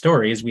shuffling of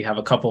stories, we have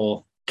a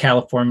couple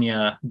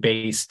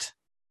California-based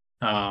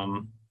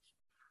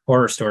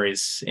horror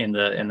stories in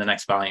the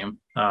next volume.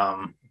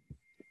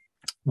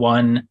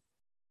 One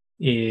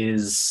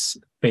is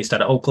based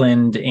out of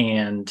Oakland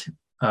and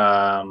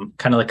kind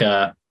of like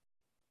a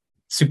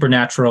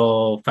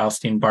supernatural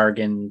Faustian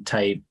bargain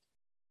type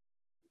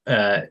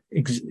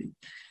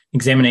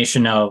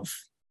examination of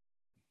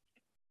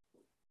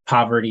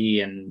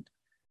poverty and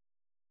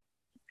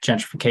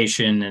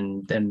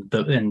gentrification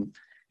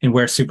and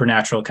where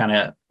supernatural kind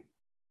of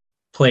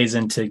plays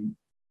into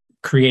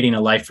creating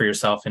a life for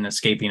yourself and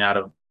escaping out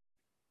of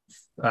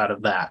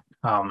that.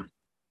 And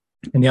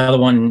the other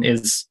one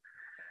is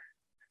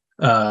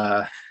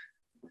a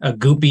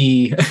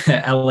goopy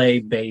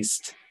LA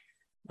based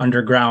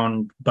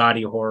underground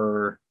body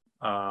horror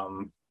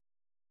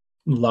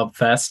love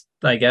fest,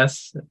 I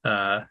guess.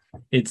 I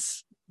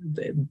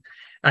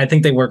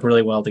think they work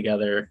really well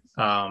together.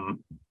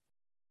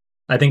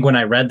 I think when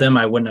I read them,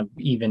 I wouldn't have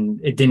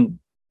it didn't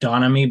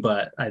dawn on me,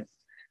 but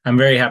I'm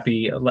very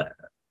happy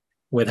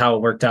with how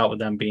it worked out with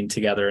them being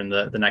together in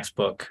the next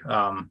book.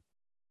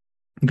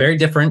 Very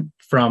different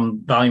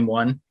from volume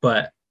 1,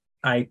 but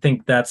I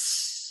think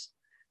that's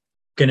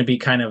going to be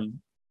kind of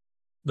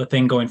the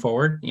thing going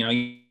forward. You know,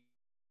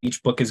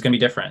 each book is going to be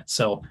different.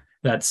 So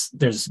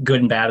there's good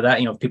and bad of that.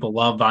 You know, if people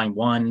love volume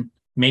 1,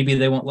 maybe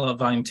they won't love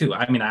volume 2.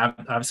 I mean,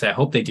 obviously I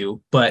hope they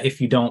do, but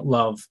if you don't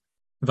love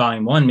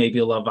volume 1, maybe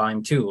you'll love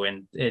volume 2.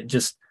 And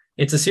it's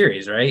a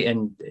series, right?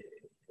 And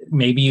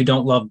maybe you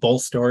don't love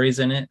both stories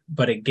in it,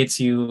 but it gets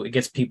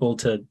people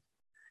to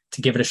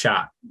give it a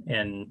shot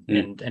and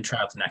try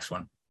out the next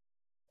one.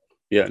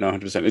 Yeah, no,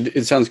 100%.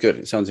 It sounds good.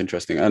 It sounds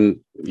interesting. And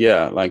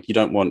yeah, like you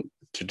don't want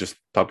to just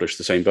publish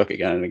the same book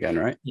again and again,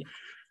 right? Yeah.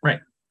 Right.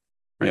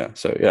 Yeah.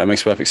 So yeah, it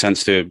makes perfect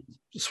sense to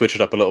switch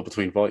it up a little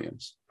between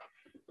volumes.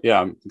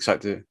 Yeah, I'm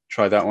excited to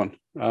try that one.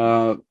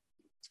 Have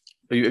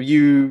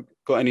you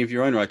got any of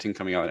your own writing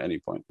coming out at any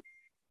point?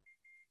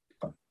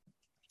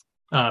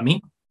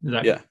 Me?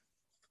 Yeah.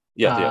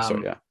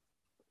 Sorry. Yeah.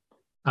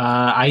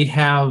 I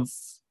have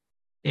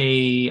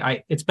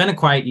it's been a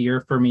quiet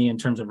year for me in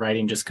terms of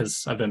writing, just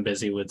because I've been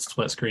busy with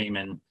Split Screen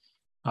and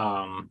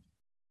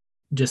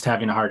just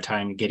having a hard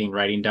time getting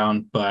writing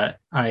down. But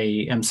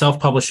I am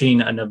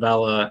self-publishing a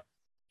novella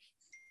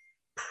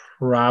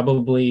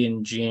probably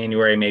in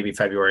January, maybe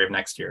February of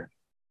next year.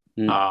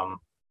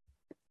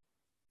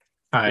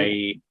 I've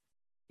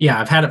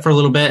had it for a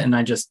little bit, and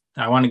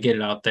I want to get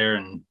it out there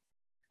and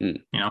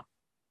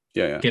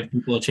give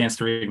people a chance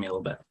to read me a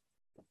little bit.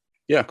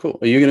 Yeah, cool.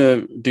 Are you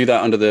going to do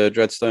that under the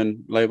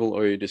Dreadstone label,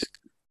 or are you just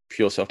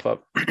pure self-pub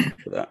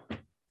for that?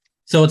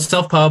 So it's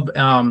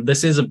self-pub.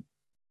 This is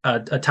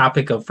a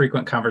topic of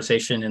frequent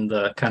conversation in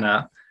the kind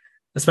of,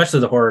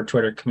 especially the horror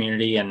Twitter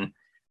community. And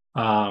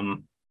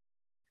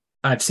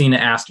I've seen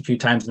it asked a few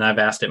times, and I've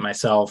asked it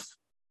myself,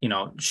 you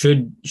know,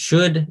 should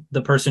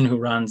the person who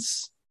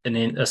runs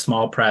a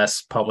small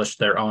press publish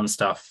their own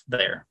stuff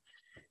there?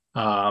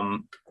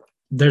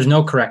 There's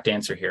no correct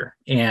answer here.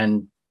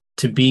 And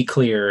to be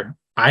clear,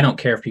 I don't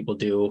care if people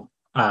do.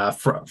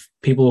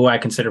 People who I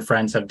consider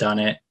friends have done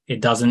it.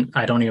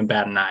 I don't even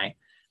bat an eye.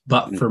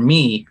 But for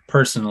me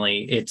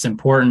personally, it was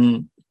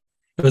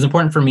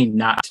important for me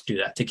not to do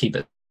that, to keep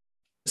it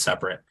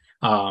separate.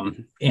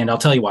 And I'll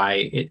tell you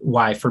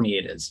why for me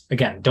it is.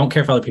 Again, don't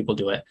care if other people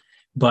do it,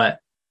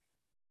 but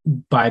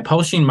by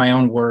publishing my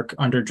own work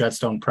under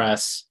Dreadstone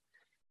Press,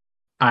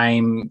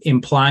 I'm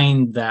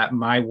implying that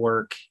my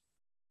work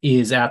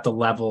is at the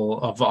level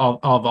of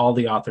all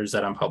the authors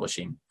that I'm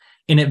publishing.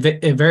 And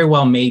it very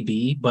well may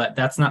be, but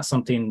that's not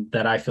something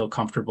that I feel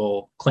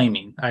comfortable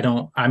claiming.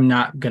 I'm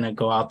not going to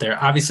go out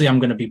there. Obviously, I'm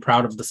going to be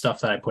proud of the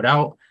stuff that I put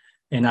out,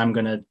 and I'm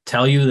going to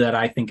tell you that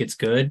I think it's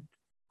good,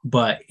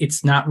 but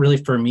it's not really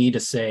for me to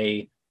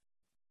say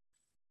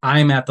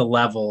I'm at the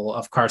level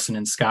of Carson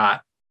and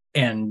Scott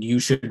and you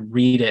should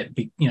read it.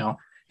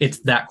 It's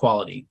that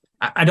quality.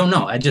 I don't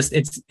know.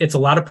 It's a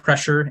lot of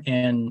pressure,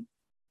 and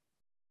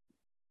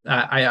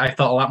I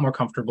felt a lot more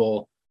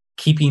comfortable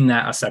keeping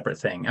that a separate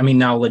thing. I mean,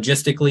 now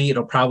logistically,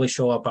 it'll probably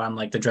show up on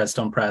like the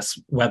Dreadstone Press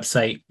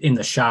website in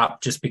the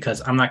shop, just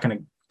because I'm not going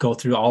to go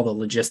through all the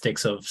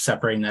logistics of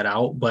separating that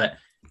out. But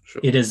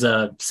sure, it is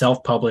a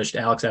self-published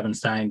Alex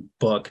Ebenstein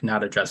book,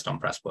 not a Dreadstone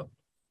Press book.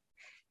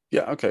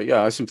 Yeah. Okay.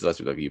 Yeah, I sympathize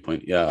with that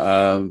viewpoint. Yeah.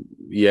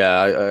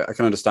 I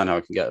can understand how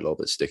it can get a little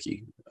bit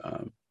sticky.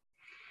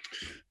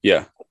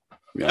 Yeah,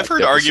 I've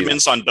heard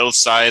arguments on both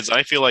sides.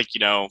 I feel like,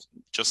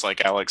 just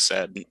like Alex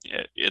said,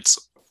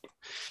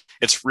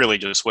 it's really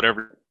just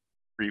whatever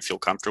you feel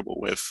comfortable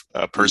with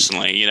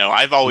personally. You know,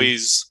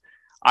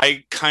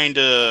 I kind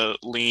of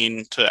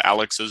lean to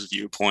Alex's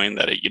viewpoint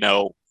that,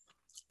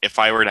 if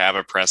I were to have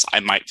a press, I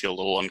might feel a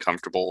little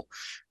uncomfortable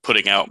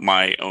putting out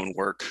my own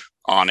work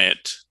on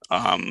it,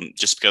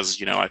 just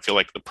because, I feel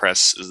like the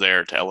press is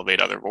there to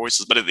elevate other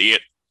voices. But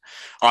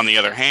on the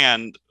other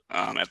hand,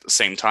 at the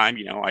same time,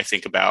 I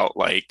think about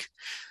like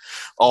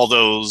all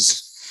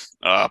those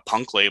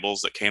punk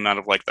labels that came out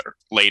of like the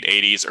late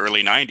 80s,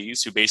 early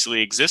 90s, who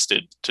basically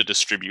existed to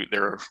distribute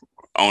their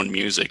own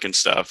music and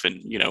stuff.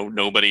 And,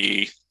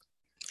 nobody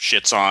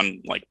shits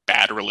on like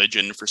Bad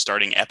Religion for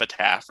starting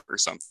Epitaph or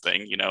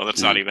something.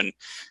 That's not even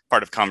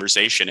part of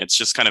conversation. It's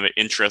just kind of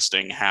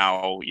interesting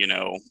how,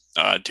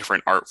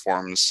 different art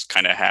forms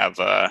kind of have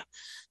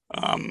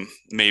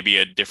maybe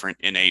a different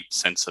innate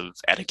sense of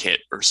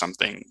etiquette or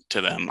something to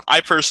them.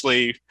 I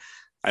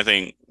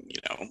think,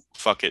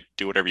 fuck it,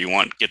 do whatever you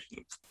want.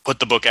 Put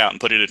the book out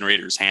and put it in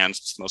readers' hands.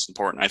 It's the most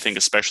important. I think,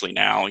 especially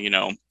now,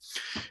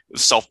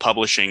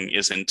 self-publishing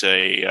isn't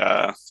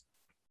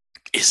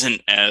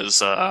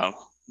as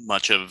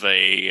much of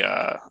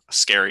a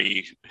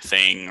scary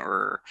thing,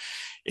 or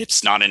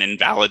it's not an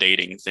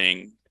invalidating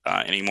thing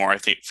anymore. I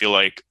feel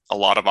like a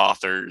lot of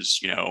authors,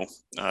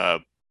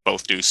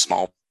 both do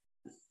small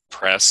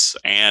press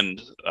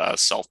and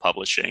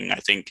self-publishing. I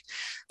think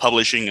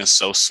publishing is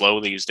so slow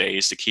these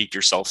days. To keep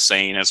yourself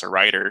sane as a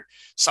writer,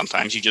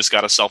 sometimes you just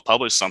got to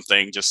self-publish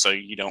something just so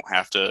you don't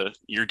have to,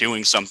 you're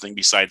doing something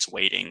besides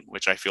waiting,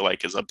 which I feel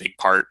like is a big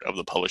part of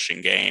the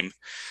publishing game.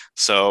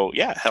 So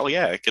yeah, hell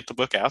yeah, get the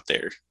book out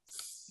there.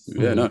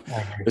 Yeah, no,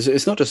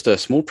 it's not just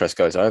small press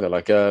guys either.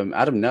 Like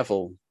Adam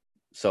Neville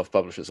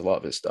self-publishes a lot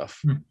of his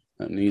stuff,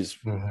 and he's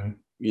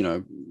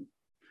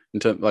in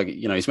terms, like,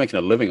 he's making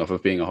a living off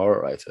of being a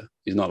horror writer.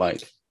 He's not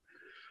like,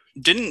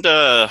 didn't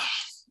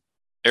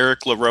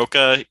Eric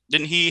LaRocca,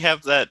 didn't he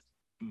have that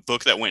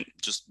book that went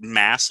just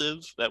massive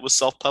that was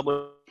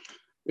self-published?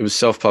 It was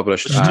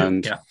self-published,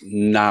 and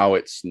now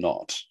it's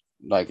not.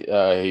 Like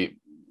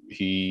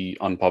he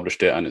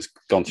unpublished it and it's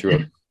gone through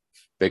a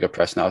bigger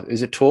press now.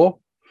 Is it Tor?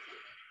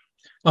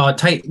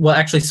 Tight. Well,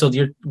 actually, so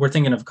we're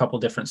thinking of a couple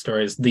different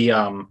stories.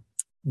 The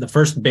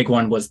first big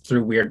one was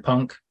through Weird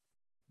Punk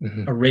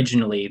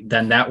originally.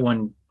 Then that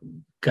one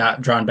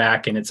got drawn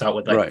back, and it's out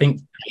with I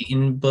think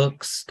Titan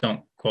Books.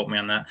 Don't quote me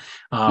on that.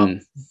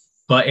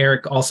 But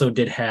Eric also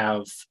did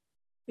have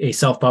a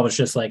self-published,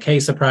 just like, hey,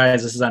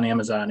 surprise, this is on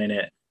Amazon,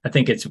 and I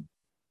think it's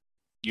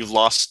You've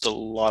Lost a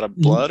Lot of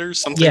Blood or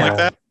something like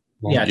that.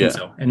 Yeah, I think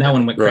so. And that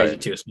one went crazy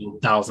too. So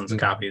thousands of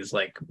copies,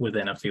 like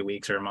within a few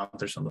weeks or a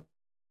month or something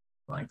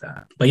like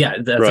that. But yeah,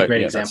 that's a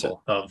great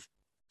example of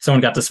someone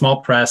got the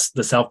small press,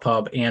 the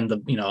self-pub, and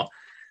the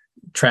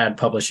trad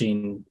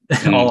publishing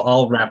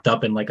all wrapped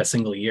up in like a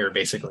single year,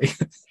 basically.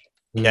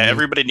 Yeah,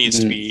 everybody needs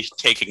to be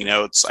taking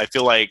notes. I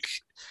feel like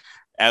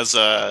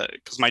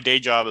because my day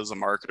job as a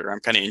marketer, I'm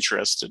kind of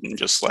interested in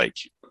just like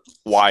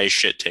why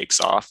shit takes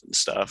off and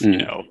stuff,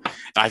 And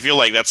I feel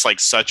like that's like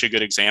such a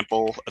good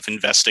example of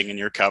investing in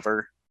your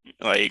cover.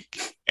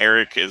 Like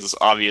Eric is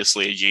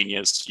obviously a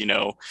genius,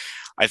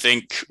 I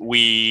think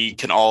we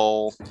can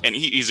all, and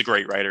he's a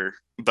great writer,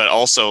 but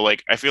also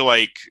like, I feel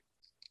like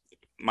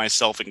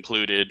myself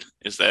included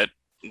is that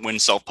when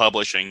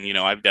self-publishing,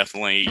 I've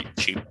definitely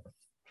cheaped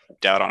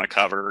out on a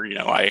cover.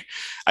 I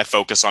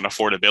focus on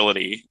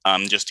affordability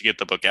just to get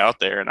the book out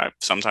there. And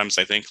sometimes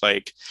I think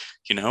like,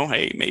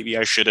 hey, maybe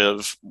I should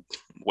have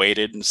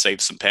waited and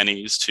saved some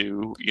pennies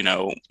to,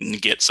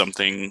 get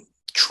something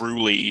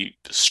truly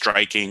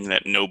striking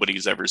that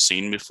nobody's ever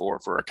seen before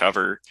for a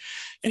cover.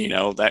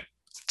 And,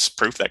 that's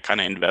proof that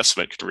kind of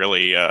investment could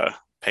really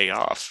pay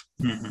off.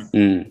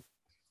 Yeah,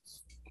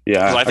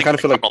 I kind of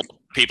feel like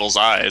people's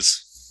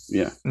eyes.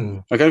 Yeah. I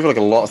kind of feel like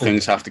a lot of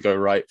things have to go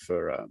right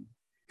for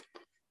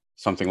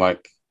something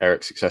like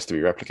Eric's success to be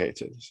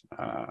replicated.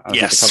 I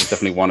think the cover's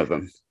definitely one of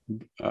them.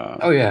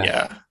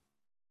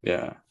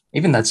 Yeah.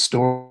 Even that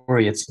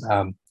story, it's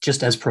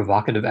just as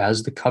provocative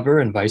as the cover,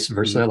 and vice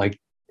versa. Like,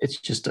 it's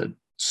just a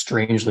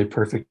strangely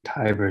perfect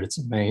hybrid.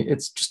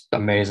 It's just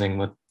amazing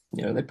what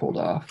they pulled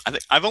off. I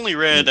think I've only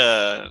read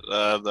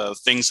the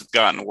Things Have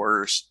Gotten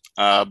Worse,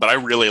 but I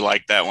really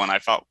liked that one. I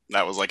thought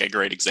that was like a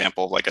great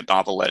example of like a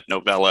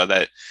novella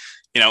that,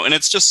 and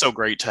it's just so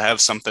great to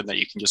have something that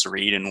you can just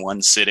read in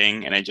one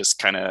sitting, and it just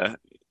kind of,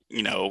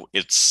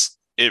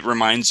 it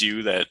reminds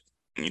you that,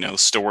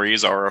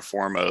 stories are a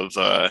form of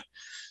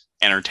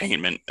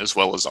entertainment as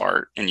well as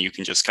art, and you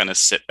can just kind of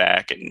sit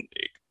back and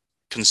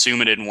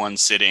consume it in one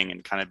sitting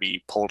and kind of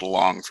be pulled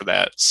along for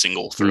that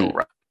single thrill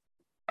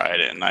ride.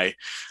 And I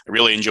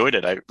really enjoyed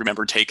it. I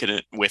remember taking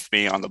it with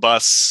me on the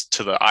bus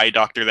to the eye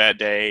doctor that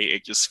day.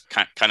 It just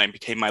kind of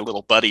became my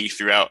little buddy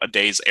throughout a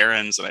day's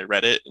errands, and I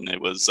read it, and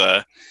it was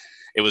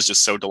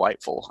just so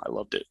delightful. I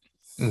loved it.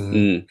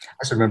 I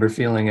just remember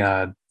feeling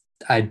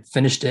I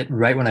finished it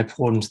right when I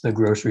pulled into the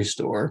grocery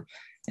store.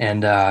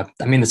 And I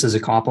mean, this is a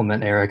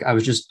compliment, Eric. I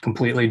was just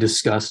completely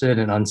disgusted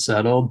and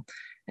unsettled,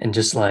 and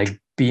just like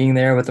being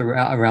there with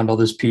around all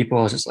those people,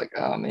 I was just like,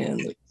 oh man,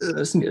 like, I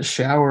just need a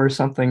shower or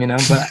something, you know.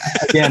 But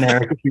again,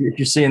 Eric, if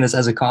you're seeing this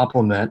as a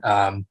compliment,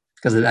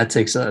 because that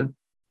takes a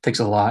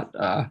lot,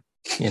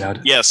 you know.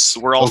 Yes,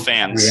 we're all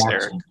fans,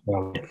 Eric.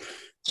 So,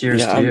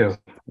 cheers to you.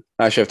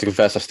 I actually have to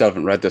confess, I still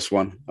haven't read this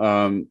one.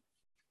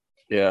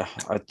 Yeah,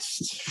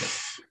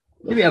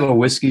 maybe have a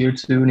whiskey or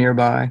two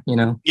nearby, you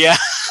know. Yeah,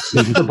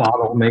 the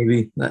bottle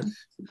maybe that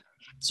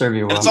serve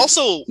you well. And it's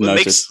also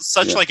makes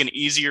such like an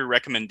easier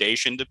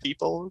recommendation to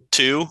people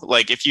too.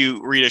 Like if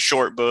you read a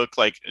short book,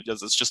 like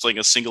it's just like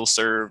a single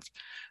serve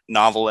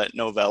novelette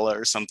novella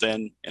or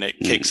something, and it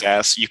kicks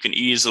ass, you can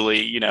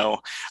easily, you know,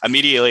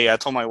 immediately I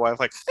told my wife,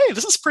 like, hey,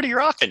 this is pretty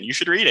rocking, you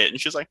should read it.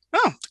 And she's like,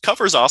 oh, the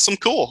cover's awesome,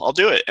 cool, I'll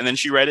do it. And then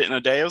she read it in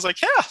a day. I was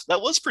like, yeah,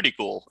 that was pretty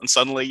cool. And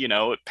suddenly, you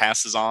know, it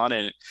passes on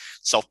and it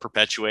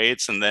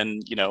self-perpetuates, and then,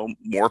 you know,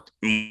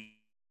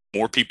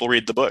 more people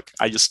read the book.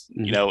 I just,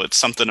 you know, it's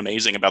something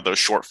amazing about those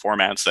short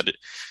formats that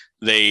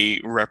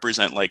they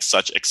represent like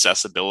such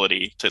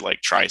accessibility to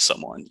like try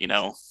someone, you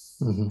know.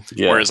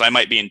 Yeah. Whereas I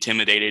might be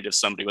intimidated if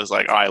somebody was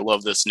like, oh, I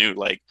love this new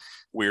like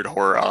weird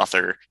horror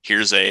author,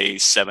 here's a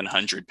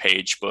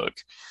 700-page book,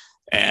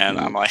 and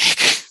I'm like,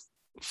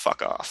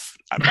 fuck off,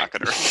 I'm not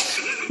gonna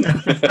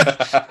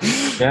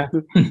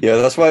yeah,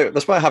 that's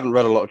why I haven't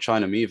read a lot of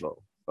China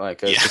Mivo. Like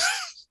just...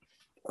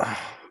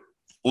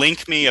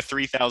 link me a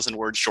 3,000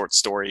 word short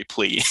story,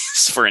 please,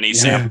 for any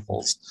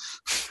samples,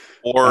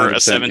 or a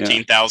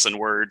 17,000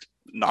 word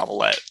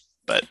novelette.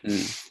 But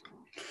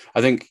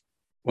I think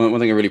one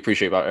thing I really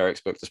appreciate about Eric's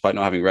book, despite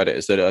not having read it,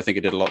 is that I think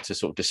it did a lot to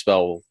sort of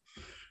dispel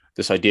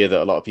this idea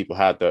that a lot of people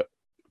had that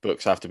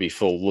books have to be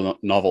full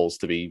novels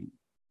to be,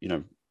 you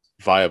know,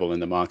 viable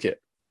in the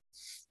market.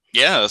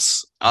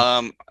 Yes.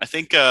 I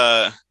think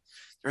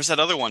there's that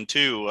other one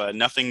too,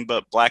 Nothing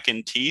But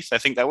Blackened Teeth. I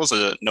think that was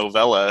a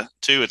novella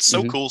too. It's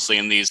so cool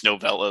seeing these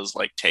novellas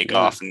like take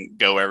off and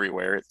go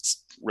everywhere.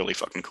 It's really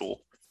fucking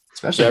cool.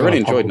 Especially I really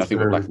enjoyed Nothing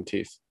But Blackened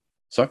Teeth.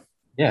 So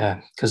yeah,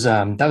 because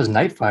that was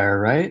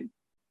Nightfire, right?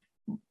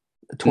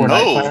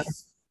 No,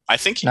 I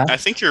think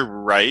you're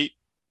right.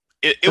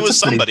 It was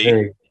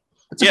somebody.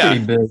 It's a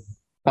pretty big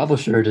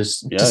publisher. To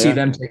see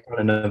them take on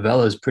a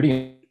novella is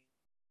pretty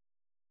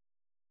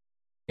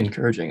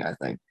encouraging, I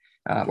think,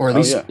 or at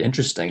least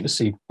interesting to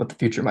see what the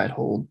future might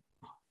hold.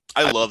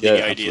 I love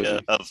the idea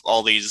of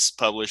all these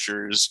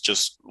publishers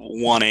just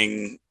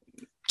wanting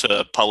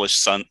to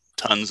publish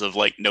tons of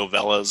like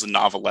novellas and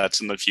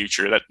novelettes in the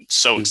future. That's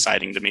so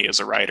exciting to me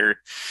as a writer,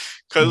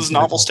 because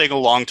novels take a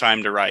long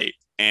time to write.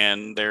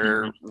 And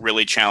they're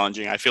really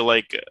challenging. I feel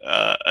like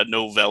a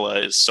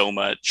novella is so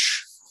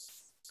much.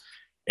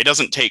 It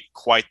doesn't take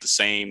quite the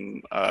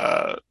same.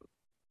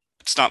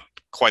 It's not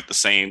quite the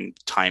same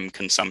time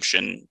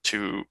consumption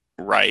to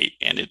write,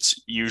 and it's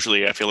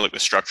usually, I feel like the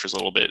structure is a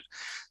little bit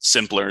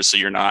simpler, so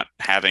you're not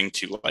having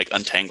to like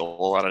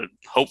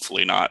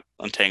hopefully not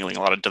untangling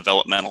a lot of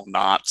developmental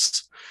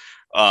knots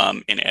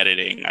in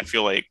editing. I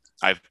feel like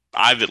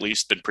I've at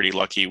least been pretty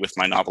lucky with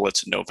my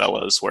novelettes and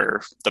novellas,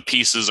 where the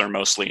pieces are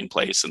mostly in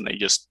place and they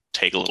just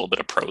take a little bit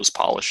of prose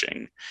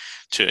polishing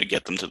to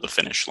get them to the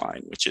finish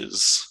line, which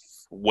is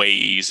way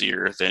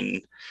easier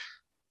than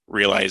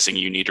realizing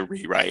you need to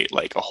rewrite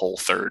like a whole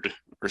third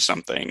or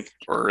something,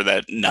 or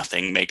that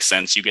nothing makes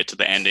sense. You get to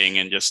the ending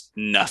and just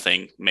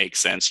nothing makes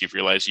sense. You've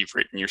realized you've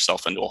written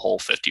yourself into a hole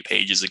 50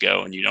 pages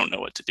ago and you don't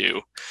know what to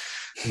do,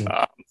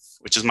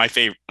 which is my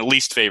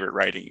least favorite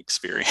writing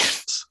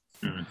experience.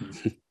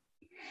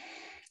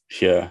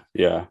 Yeah.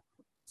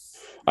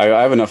 I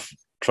have enough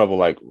trouble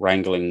like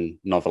wrangling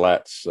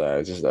novelettes.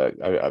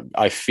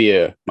 I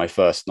fear my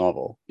first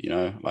novel. You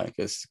know, like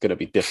it's going to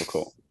be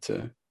difficult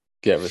to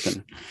get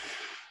everything.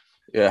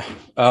 Yeah.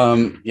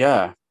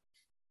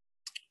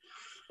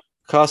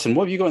 Carson,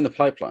 what have you got in the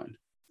pipeline?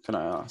 Can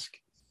I ask?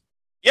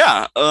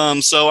 Yeah.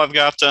 So I've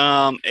got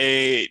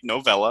a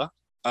novella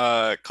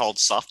called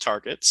Soft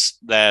Targets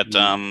that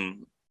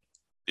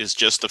is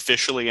just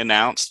officially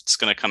announced. It's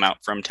going to come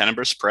out from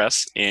Tenebris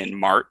Press in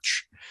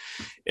March.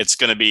 It's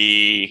going to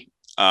be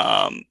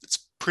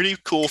it's pretty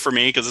cool for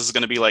me because this is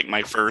going to be like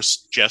my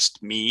first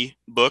just me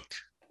book,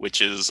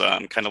 which is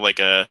kind of like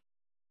a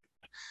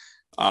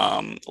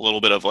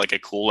little bit of like a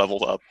cool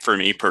level up for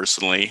me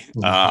personally.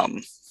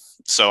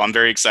 So I'm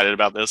very excited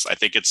about this. I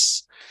think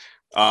it's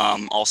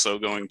also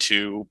going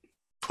to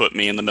put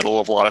me in the middle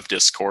of a lot of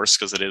discourse,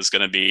 because it is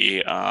going to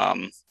be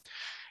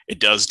it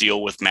does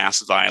deal with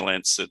mass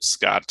violence. It's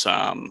got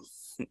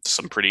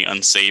some pretty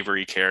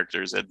unsavory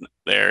characters in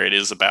there. It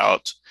is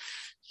about,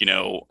 you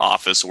know,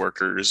 office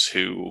workers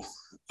who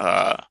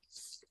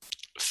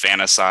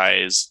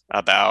fantasize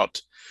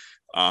about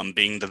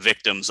being the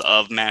victims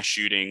of mass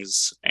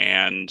shootings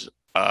and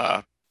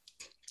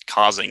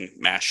causing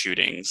mass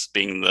shootings,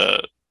 being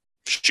the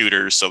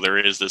shooters. So there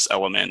is this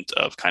element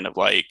of kind of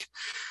like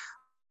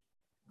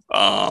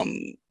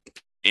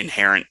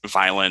inherent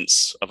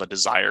violence, of a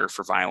desire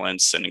for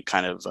violence, and it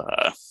kind of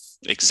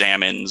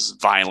examines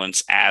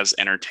violence as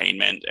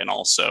entertainment and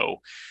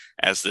also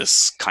as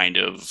this kind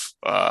of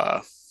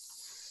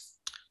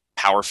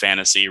power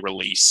fantasy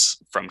release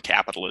from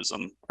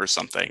capitalism or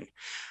something.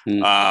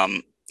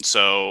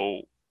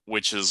 So,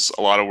 which is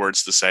a lot of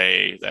words to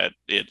say that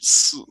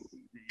it's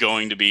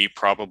going to be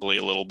probably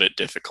a little bit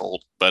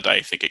difficult, but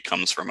I think it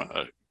comes from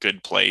a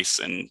good place,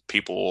 and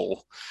people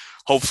will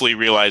hopefully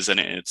realize that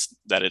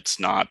it's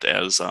not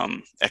as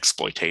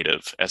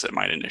exploitative as it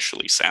might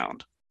initially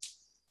sound.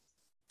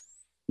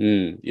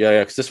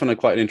 Yeah, because this one had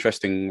quite an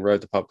interesting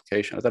road to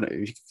publication. I don't know.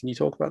 Can you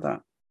talk about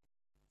that?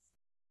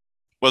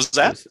 Was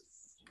that?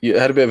 You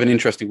had a bit of an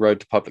interesting road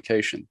to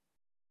publication,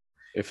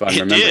 if I'm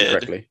remembering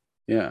correctly.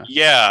 Yeah.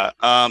 Yeah.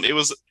 It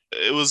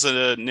was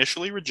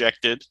initially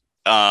rejected,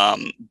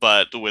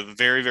 but with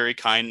very, very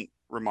kind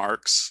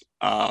remarks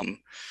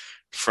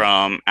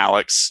from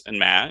Alex and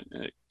Matt.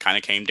 It kind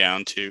of came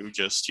down to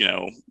just,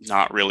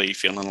 not really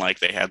feeling like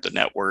they had the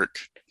network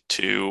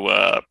to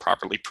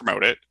properly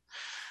promote it.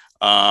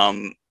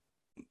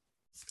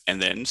 And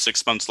then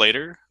 6 months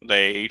later,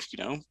 they,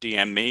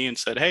 DM'd me and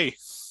said, "Hey,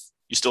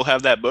 you still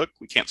have that book?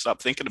 We can't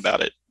stop thinking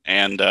about it."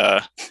 And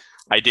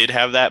I did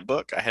have that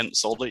book. I hadn't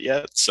sold it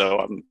yet, so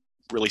I'm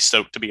really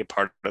stoked to be a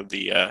part of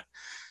the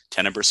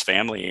Tenebris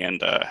family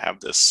and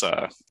have this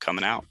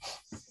coming out.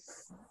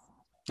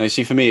 Now,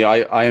 see, for me,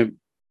 I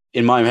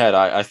in my head,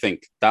 I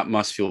think that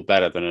must feel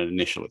better than an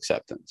initial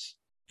acceptance.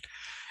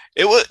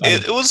 It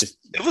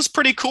was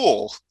pretty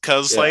cool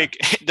because like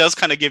it does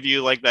kind of give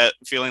you like that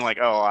feeling like,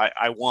 oh,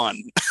 I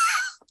won.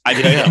 I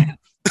did it.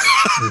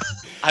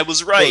 I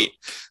was right.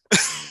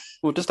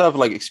 Well, just to have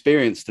like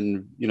experienced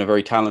and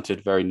very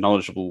talented, very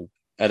knowledgeable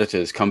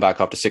editors come back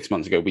after 6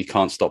 months ago, we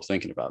can't stop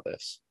thinking about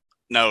this.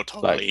 No,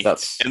 totally. Like,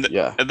 and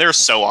they're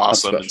so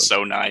awesome and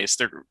so nice.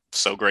 They're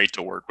so great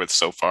to work with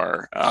so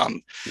far.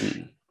 I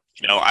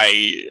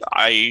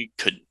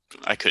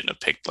couldn't have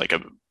picked like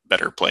a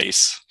better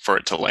place for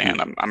it to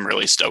land. I'm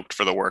really stoked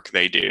for the work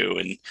they do,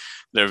 and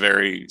they're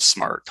very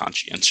smart,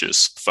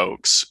 conscientious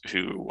folks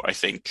who I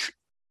think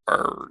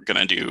are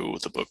gonna do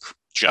the book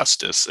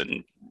justice,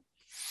 and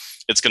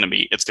it's gonna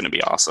be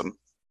awesome.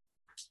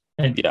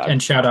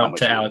 And shout out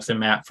to Alex and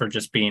Matt for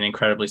just being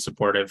incredibly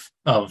supportive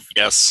of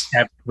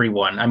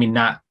everyone. I mean,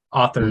 not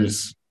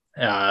authors,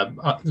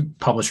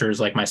 publishers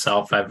like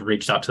myself. I've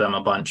reached out to them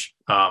a bunch.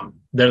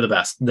 They're the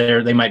best.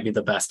 They might be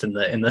the best in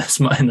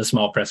the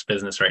small press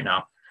business right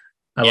now.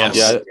 I love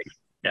it.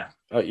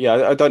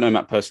 I don't know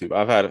Matt personally,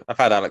 but I've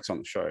had Alex on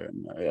the show,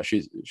 and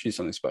she's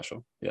something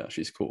special. Yeah,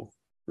 she's cool,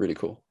 really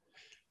cool.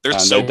 They're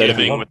so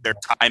giving with their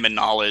time and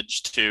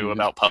knowledge too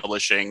about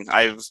publishing.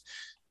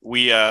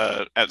 We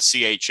at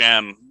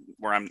CHM,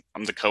 where I'm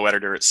the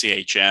co-editor at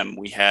CHM,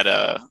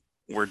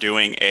 we're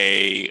doing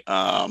a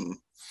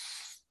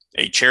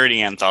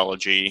charity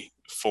anthology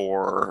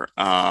for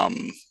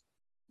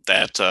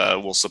that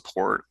will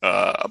support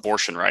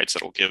abortion rights.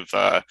 That'll give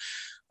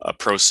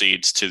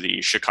proceeds to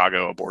the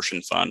Chicago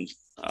Abortion Fund.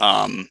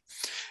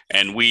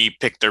 And we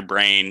picked their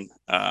brain,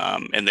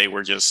 and they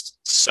were just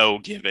so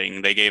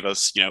giving. They gave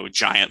us,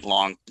 giant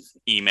long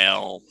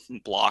email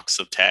blocks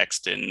of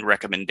text and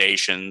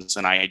recommendations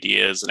and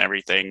ideas and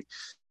everything.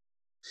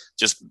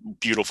 Just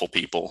beautiful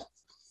people.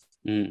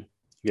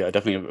 Yeah,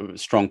 definitely a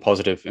strong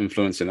positive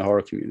influence in the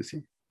horror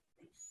community.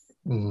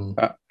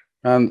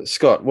 And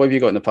Scott, what have you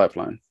got in the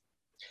pipeline?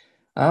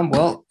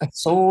 Well, I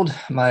sold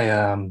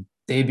my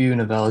debut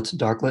novella to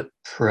Darklit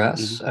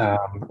Press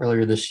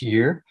earlier this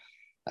year.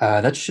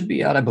 That should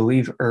be out, I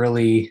believe,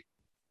 early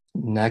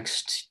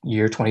next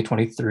year,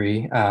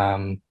 2023. How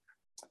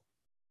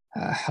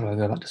do I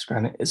go about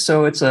describing it?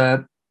 So it's I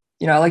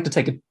like to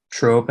take a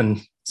trope,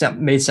 and it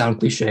may sound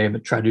cliche,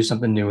 but try to do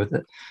something new with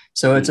it.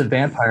 So it's a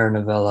vampire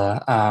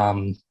novella,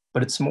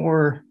 but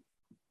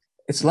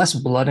it's less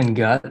blood and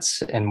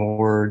guts and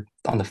more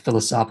on the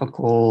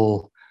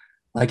philosophical,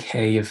 like,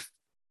 hey, if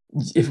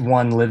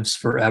one lives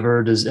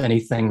forever, does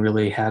anything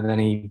really have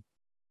any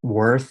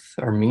worth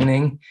or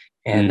meaning?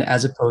 And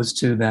as opposed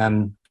to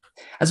them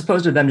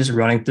just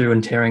running through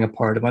and tearing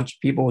apart a bunch of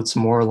people, it's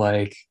more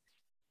like,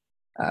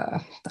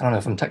 I don't know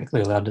if I'm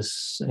technically allowed to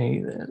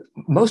say that.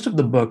 Most of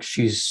the book,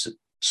 she's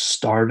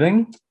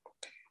starving,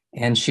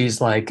 and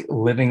she's like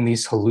living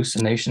these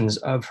hallucinations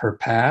of her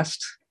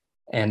past.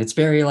 And it's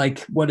very like,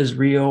 what is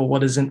real,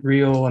 what isn't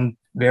real? I'm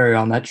very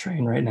on that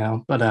train right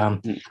now. But I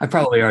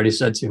probably already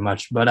said too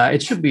much, but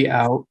it should be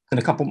out in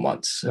a couple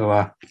months. So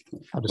I'll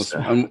just...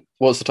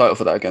 what's the title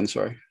for that again?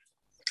 Sorry.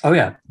 Oh,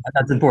 yeah,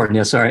 that's important.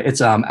 Yeah, sorry. It's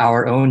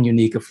Our Own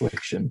Unique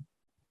Affliction.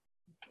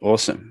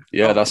 Awesome.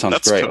 Yeah, that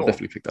sounds great. Cool. I'll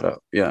definitely pick that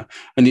up. Yeah.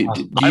 And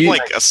I'm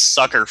like a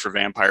sucker for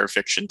vampire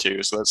fiction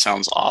too, so that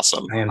sounds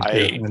awesome.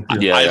 I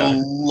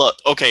love.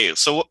 Okay,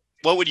 so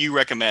what would you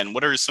recommend?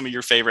 What are some of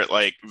your favorite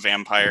like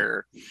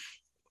vampire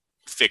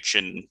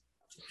fiction?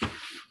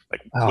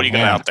 Like, what do you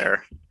got out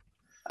there?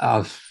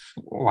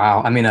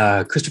 Wow. I mean,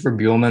 Christopher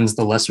Buehlman's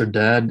The Lesser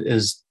Dead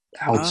is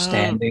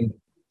outstanding.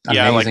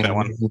 Yeah, I like that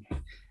one.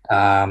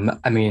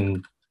 I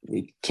mean,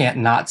 you can't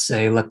not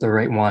say Let the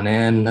Right One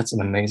In. That's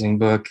an amazing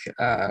book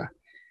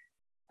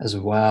as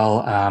well.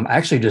 I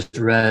actually just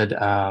read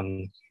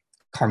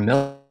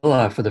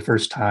Carmilla for the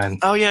first time.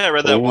 Oh, yeah, I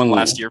read that one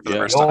last year for the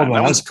first time.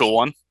 That was a cool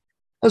one.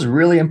 was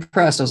really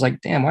impressed. I was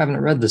like, damn, why haven't I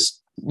read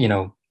this,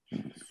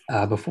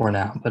 before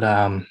now? But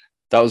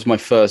That was my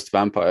first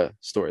vampire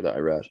story that I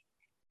read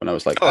when I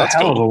was like Oh, that's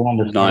hell of a cool. one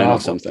to start 9 or off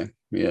with. something.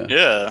 Yeah.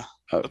 Yeah.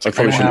 I That's a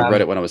probably great shouldn't one. have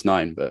read it when I was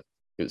 9, but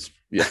it was,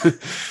 yeah.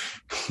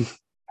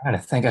 Trying to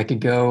think, I could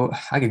go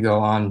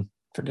on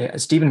for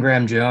days. Stephen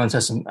Graham Jones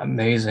has some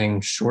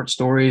amazing short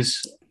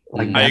stories,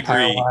 like Mhm. I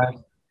vampire agree.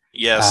 wise.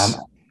 Yes.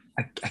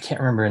 I can't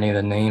remember any of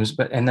the names,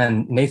 and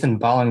then Nathan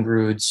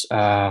Ballingrud's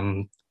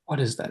what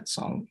is that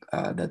song?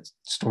 That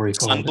story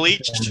called?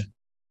 Unbleached.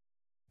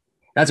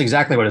 That's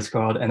exactly what it's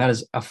called, and that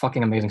is a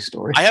fucking amazing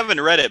story. I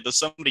haven't read it, but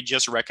somebody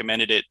just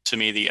recommended it to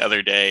me the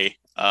other day.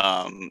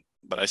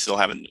 But I still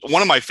haven't.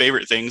 One of my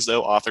favorite things,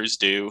 though, authors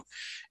do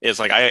is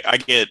like I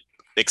get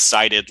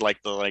excited, like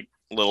the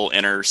little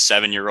inner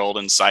 7-year-old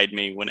inside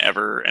me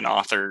whenever an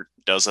author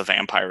does a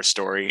vampire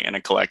story in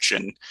a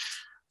collection.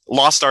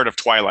 Lost Art of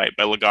Twilight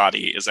by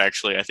Ligotti is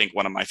actually, I think,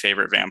 one of my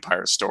favorite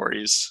vampire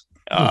stories.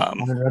 I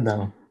haven't read that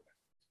one.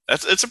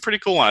 It's a pretty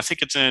cool one. I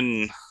think it's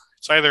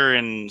either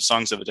in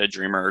Songs of a Dead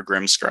Dreamer or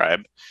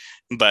Grimscribe,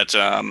 but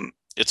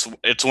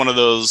it's one of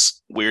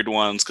those weird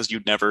ones because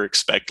you'd never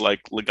expect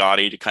like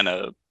Ligotti to kind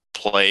of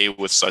play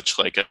with such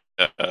like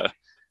a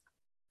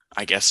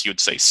I guess you'd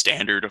say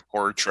standard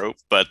horror trope,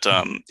 but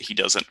he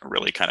does it in a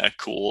really kind of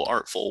cool,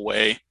 artful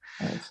way.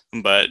 Nice.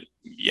 But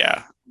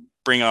yeah,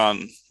 bring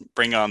on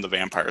the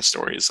vampire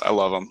stories. I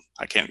love them.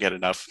 I can't get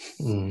enough.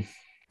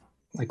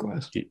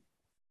 Likewise.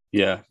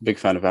 Yeah, big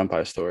fan of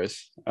vampire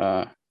stories.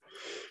 All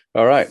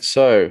right,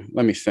 so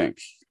let me think.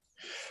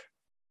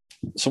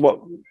 So what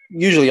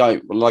usually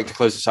I would like to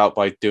close this out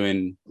by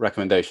doing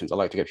recommendations. I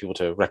like to get people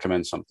to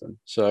recommend something.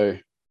 So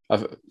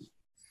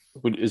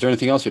is there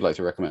anything else you'd like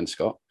to recommend,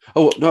 Scott?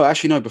 Oh, no,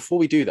 actually, no. Before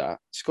we do that,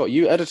 Scott,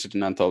 you edited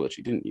an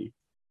anthology, didn't you?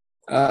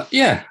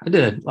 Yeah, I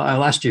did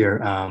last year.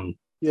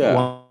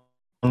 Yeah.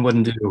 One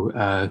wouldn't do.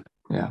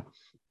 Yeah.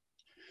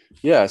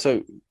 Yeah,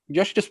 so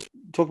you actually just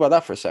talk about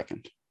that for a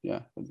second.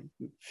 Yeah, I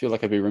feel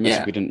like I'd be remiss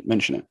if we didn't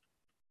mention it.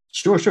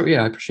 Sure.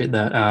 Yeah, I appreciate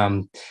that.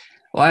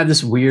 Well, I have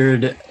this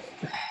weird,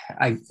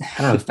 I don't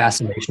know if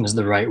fascination is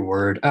the right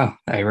word. Oh,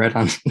 I read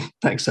on.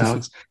 Thanks,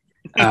 Alex.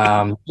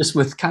 Just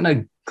with kind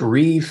of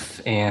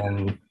grief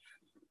and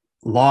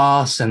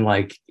loss and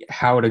like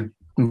how to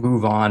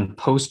move on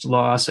post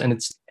loss. And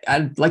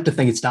I'd like to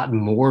think it's not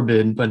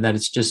morbid, but that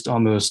it's just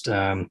almost, it's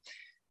going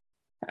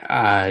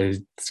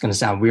to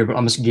sound weird, but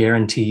almost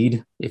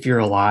guaranteed if you're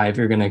alive,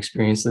 you're going to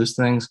experience those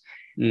things.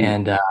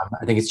 And I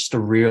think it's just a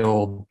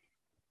real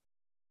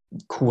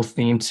cool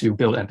theme to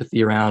build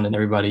empathy around, and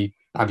everybody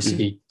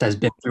obviously has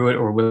been through it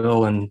or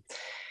will. And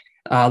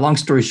long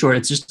story short,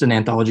 it's just an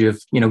anthology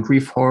of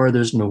grief horror.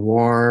 There's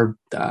noir.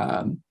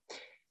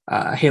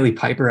 Haley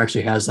Piper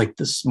actually has like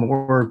this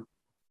more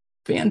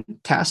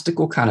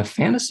fantastical kind of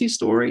fantasy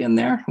story in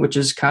there, which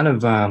is kind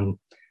of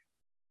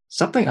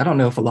something I don't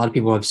know if a lot of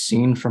people have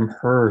seen from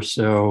her.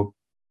 So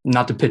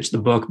not to pitch the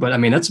book, but I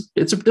mean it's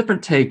a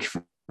different take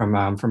from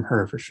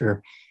her for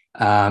sure.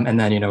 And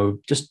then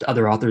just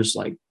other authors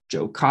like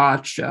Joe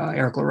Koch,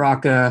 Eric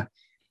LaRocca,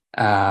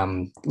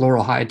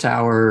 Laurel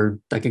Hightower.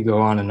 I could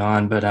go on and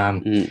on, but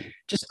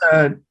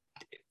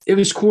it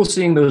was cool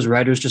seeing those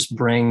writers just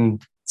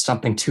bring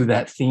something to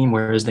that theme,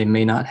 whereas they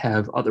may not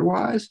have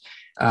otherwise.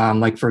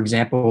 Like for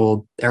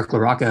example, Eric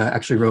LaRocca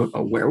actually wrote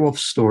a werewolf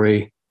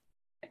story,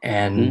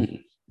 and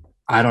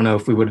I don't know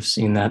if we would have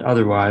seen that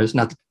otherwise.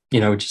 Not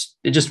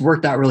it just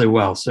worked out really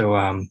well. So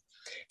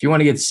if you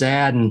want to get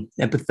sad and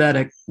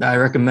empathetic, I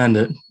recommend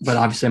it. But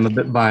obviously, I'm a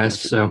bit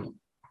biased, so.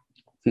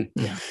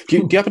 Yeah. Do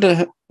you happen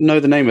to know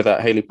the name of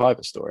that Haley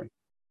Piper story?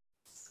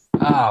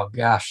 Oh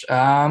gosh,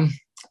 I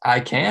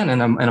can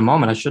in a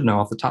moment. I should know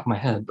off the top of my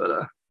head,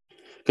 but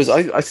because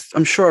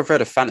I'm sure I've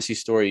read a fantasy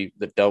story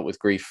that dealt with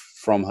grief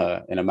from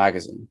her in a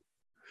magazine.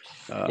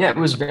 Yeah, it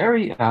was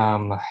very.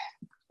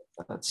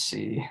 Let's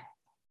see.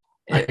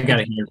 I got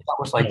it here. It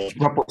was like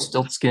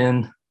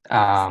Rumpelstiltskin,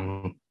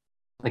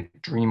 like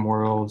Dream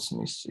Worlds.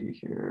 Let me see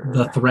here.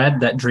 The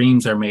thread that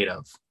dreams are made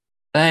of.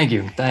 Thank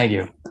you.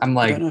 I'm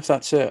like, I don't know if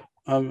that's it.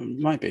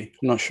 Might be.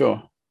 I'm not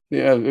sure.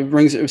 Yeah,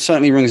 it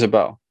certainly rings a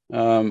bell.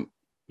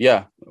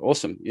 Yeah,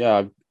 awesome.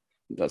 Yeah,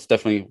 that's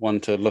definitely one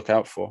to look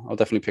out for. I'll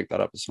definitely pick that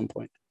up at some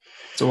point.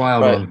 It's a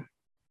wild one.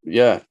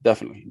 Yeah,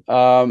 definitely.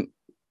 So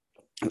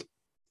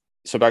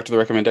back to the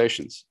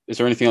recommendations. Is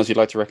there anything else you'd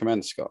like to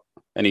recommend, Scott?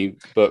 Any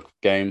book,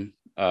 game,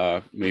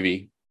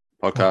 movie,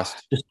 podcast,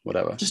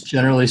 whatever? Just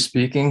generally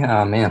speaking,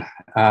 man.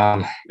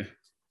 I'm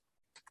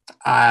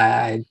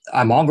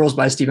All Girls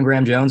by Stephen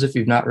Graham Jones. If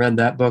you've not read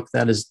that book,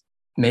 that is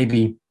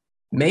maybe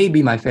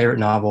my favorite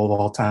novel of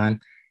all time.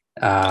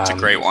 It's a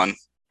great one.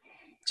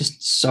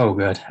 Just so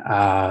good.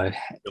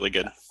 Really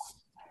good.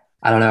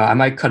 I don't know. I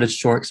might cut it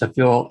short because I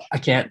feel I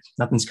can't.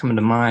 Nothing's coming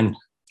to mind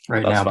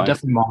right now. But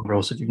definitely All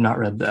Girls. If you've not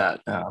read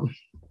that,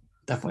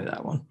 definitely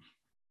that one.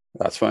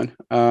 That's fine.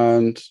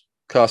 And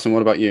Carson,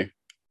 what about you?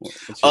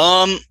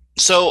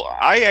 So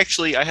I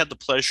had the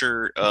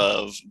pleasure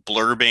of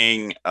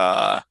blurbing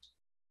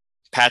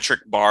Patrick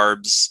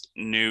Barb's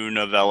new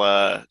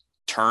novella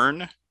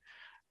Turn,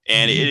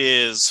 and it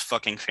is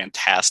fucking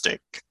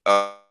fantastic.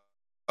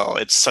 Oh,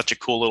 it's such a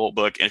cool little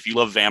book, and if you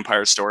love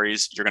vampire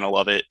stories, you're gonna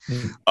love it.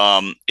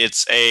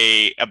 It's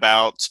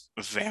about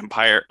a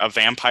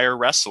vampire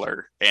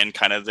wrestler and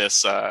kind of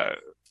this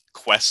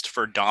quest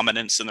for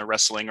dominance in the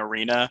wrestling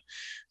arena,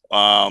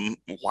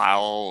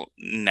 while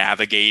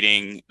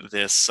navigating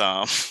this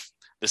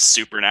this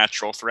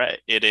supernatural threat.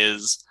 It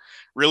is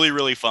really,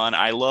 really fun.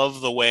 I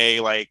love the way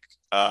like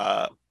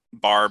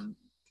Barb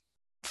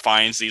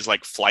finds these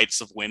like flights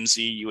of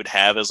whimsy you would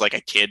have as like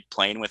a kid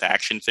playing with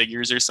action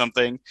figures or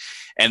something,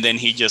 and then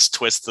he just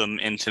twists them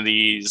into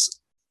these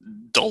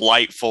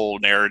delightful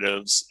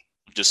narratives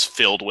just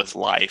filled with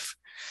life.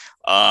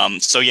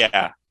 So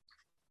yeah,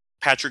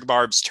 Patrick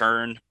Barb's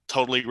Turn,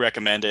 totally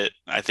recommend it.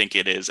 I think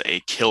it is a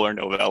killer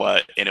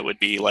novella, and it would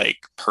be like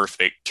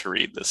perfect to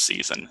read this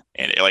season.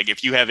 And like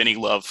if you have any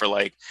love for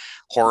like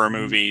horror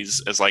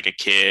movies as like a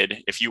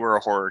kid, if you were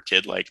a horror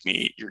kid like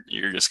me,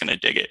 you're just gonna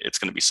dig it. It's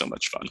gonna be so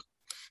much fun.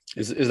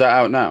 Is that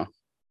out now?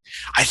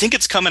 I think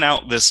it's coming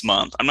out this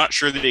month. I'm not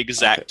sure the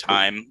exact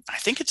time. I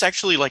think it's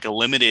actually like a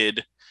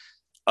limited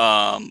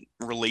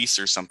release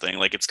or something.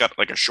 Like it's got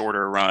like a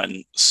shorter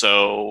run.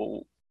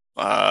 So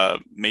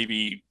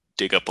maybe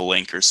dig up a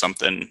link or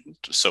something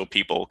so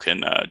people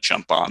can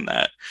jump on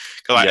that.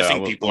 Because I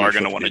think people are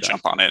going to want to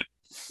jump on it.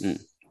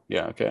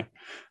 Yeah, okay.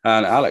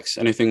 And Alex,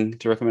 anything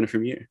to recommend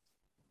from you?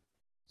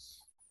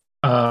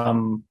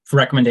 For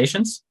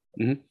recommendations?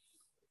 Mm-hmm.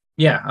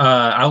 Yeah,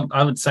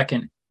 I would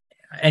second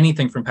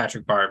anything from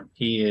Patrick Barb.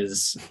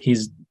 He's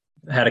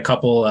had a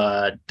couple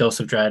Dose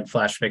of Dread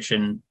flash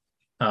fiction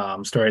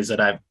stories that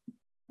I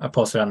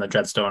posted on the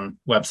Dreadstone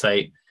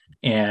website,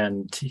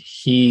 and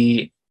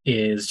he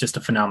is just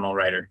a phenomenal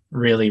writer.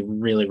 Really,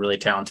 really, really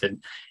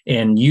talented,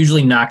 and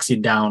usually knocks you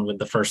down with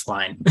the first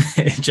line.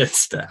 It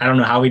just, I don't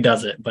know how he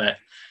does it, but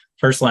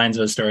first lines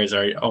of his stories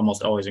are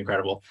almost always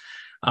incredible.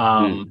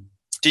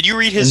 Did you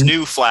read his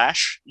new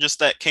Flash just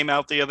that came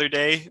out the other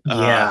day?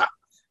 Yeah.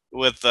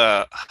 With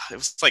it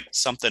was like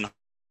something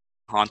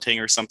haunting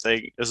or something.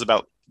 It was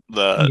about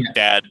the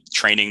dad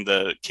training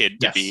the kid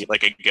to be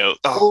like a goat.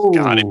 Oh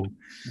god,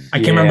 I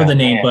can't remember the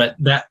name, but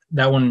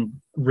that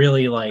one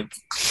really like,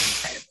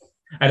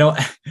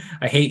 I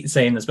hate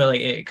saying this, but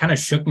like it kind of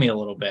shook me a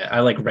little bit.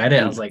 I like read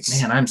it, I was like,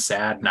 man, I'm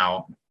sad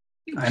now.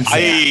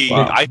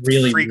 I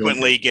really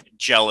frequently get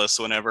jealous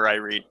whenever I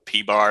read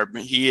P. Barb.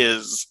 He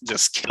is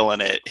just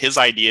killing it. His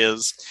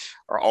ideas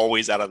are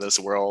always out of this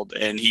world,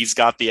 and he's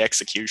got the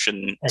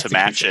execution to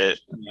match it.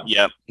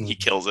 Yep, he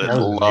kills it.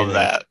 Love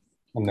that.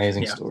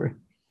 Amazing story.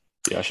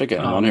 Yeah, I should get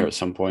him on here at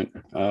some point.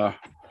 You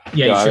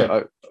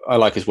should. I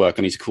like his work,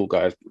 and he's a cool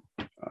guy.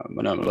 I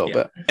know him a little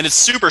bit. And it's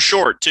super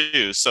short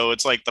too, so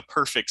it's like the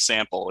perfect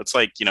sample. It's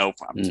like, I'm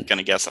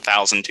gonna guess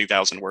 1,000,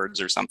 2,000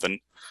 words or something.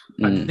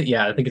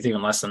 I think it's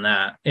even less than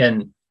that,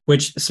 and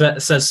which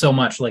says so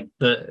much. Like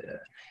the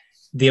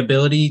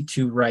ability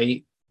to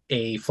write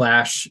a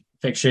flash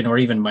fiction or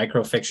even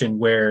micro fiction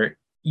where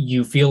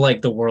you feel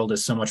like the world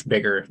is so much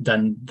bigger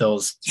than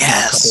those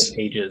couple of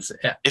pages.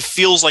 It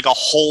feels like a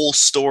whole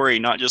story,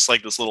 not just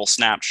like this little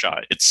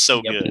snapshot. It's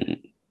so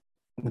good.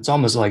 It's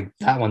almost like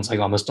that one's like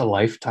almost a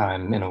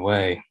lifetime in a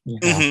way,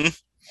 like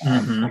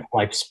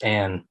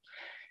lifespan.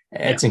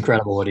 It's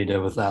incredible what he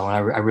did with that one. I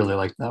really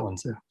like that one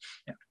too.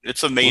 Yeah.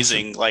 It's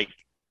amazing, like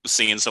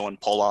seeing someone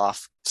pull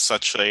off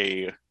such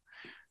a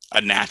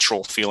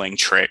natural feeling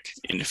trick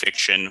in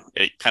fiction.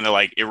 It kind of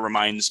like, it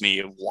reminds me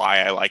of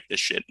why I like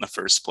this shit in the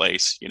first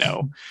place.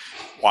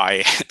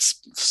 Why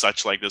it's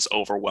such like this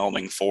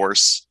overwhelming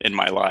force in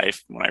my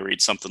life. When I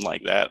read something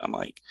like that, I'm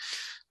like,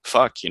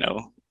 fuck,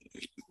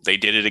 they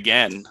did it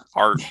again.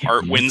 Art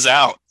wins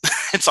out.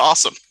 It's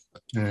awesome.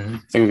 I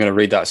think I'm going to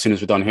read that as soon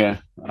as we're done here.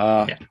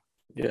 Yeah,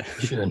 you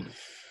should.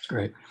 It's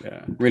great.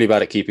 Yeah, really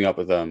bad at keeping up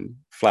with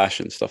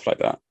Flash and stuff like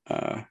that.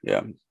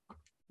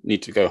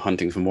 Need to go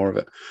hunting for more of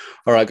it.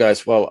 All right,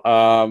 guys. Well,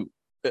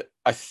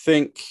 I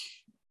think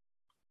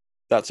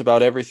that's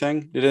about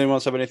everything. Did anyone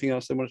else have anything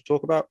else they want to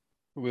talk about?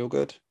 Are we all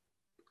good?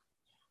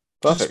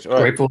 Perfect. All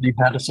right. Grateful you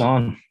had us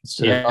on. It's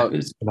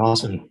been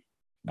awesome.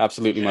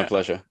 Absolutely, my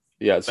pleasure.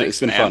 Yeah, it's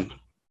been fun.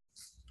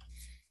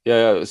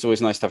 Yeah, it's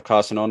always nice to have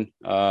Carson on.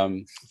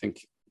 I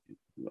think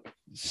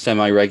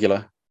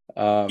semi-regular.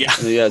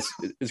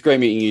 It's great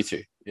meeting you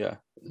two. Yeah.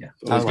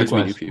 Always good to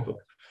meet new people.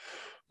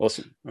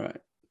 Awesome. All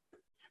right.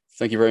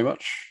 Thank you very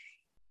much.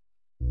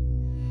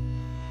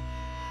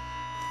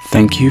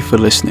 Thank you for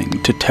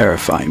listening to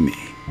Terrify Me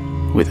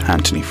with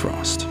Anthony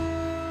Frost.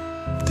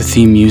 The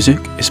theme music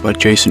is by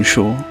Jason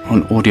Shaw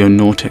on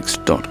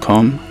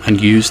audionautics.com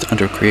and used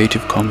under a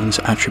Creative Commons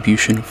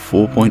Attribution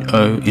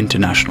 4.0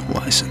 International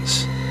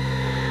License.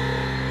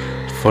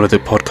 Follow the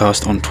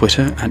podcast on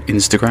Twitter and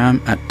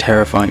Instagram at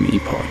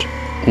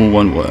TerrifyMePod, all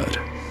one word.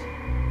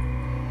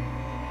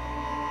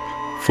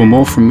 For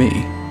more from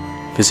me,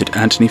 visit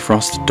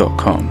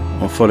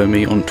anthonyfrost.com or follow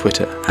me on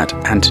Twitter at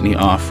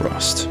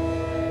AnthonyRFrost.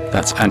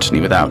 That's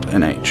Anthony without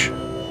an H.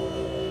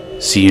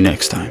 See you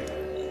next time.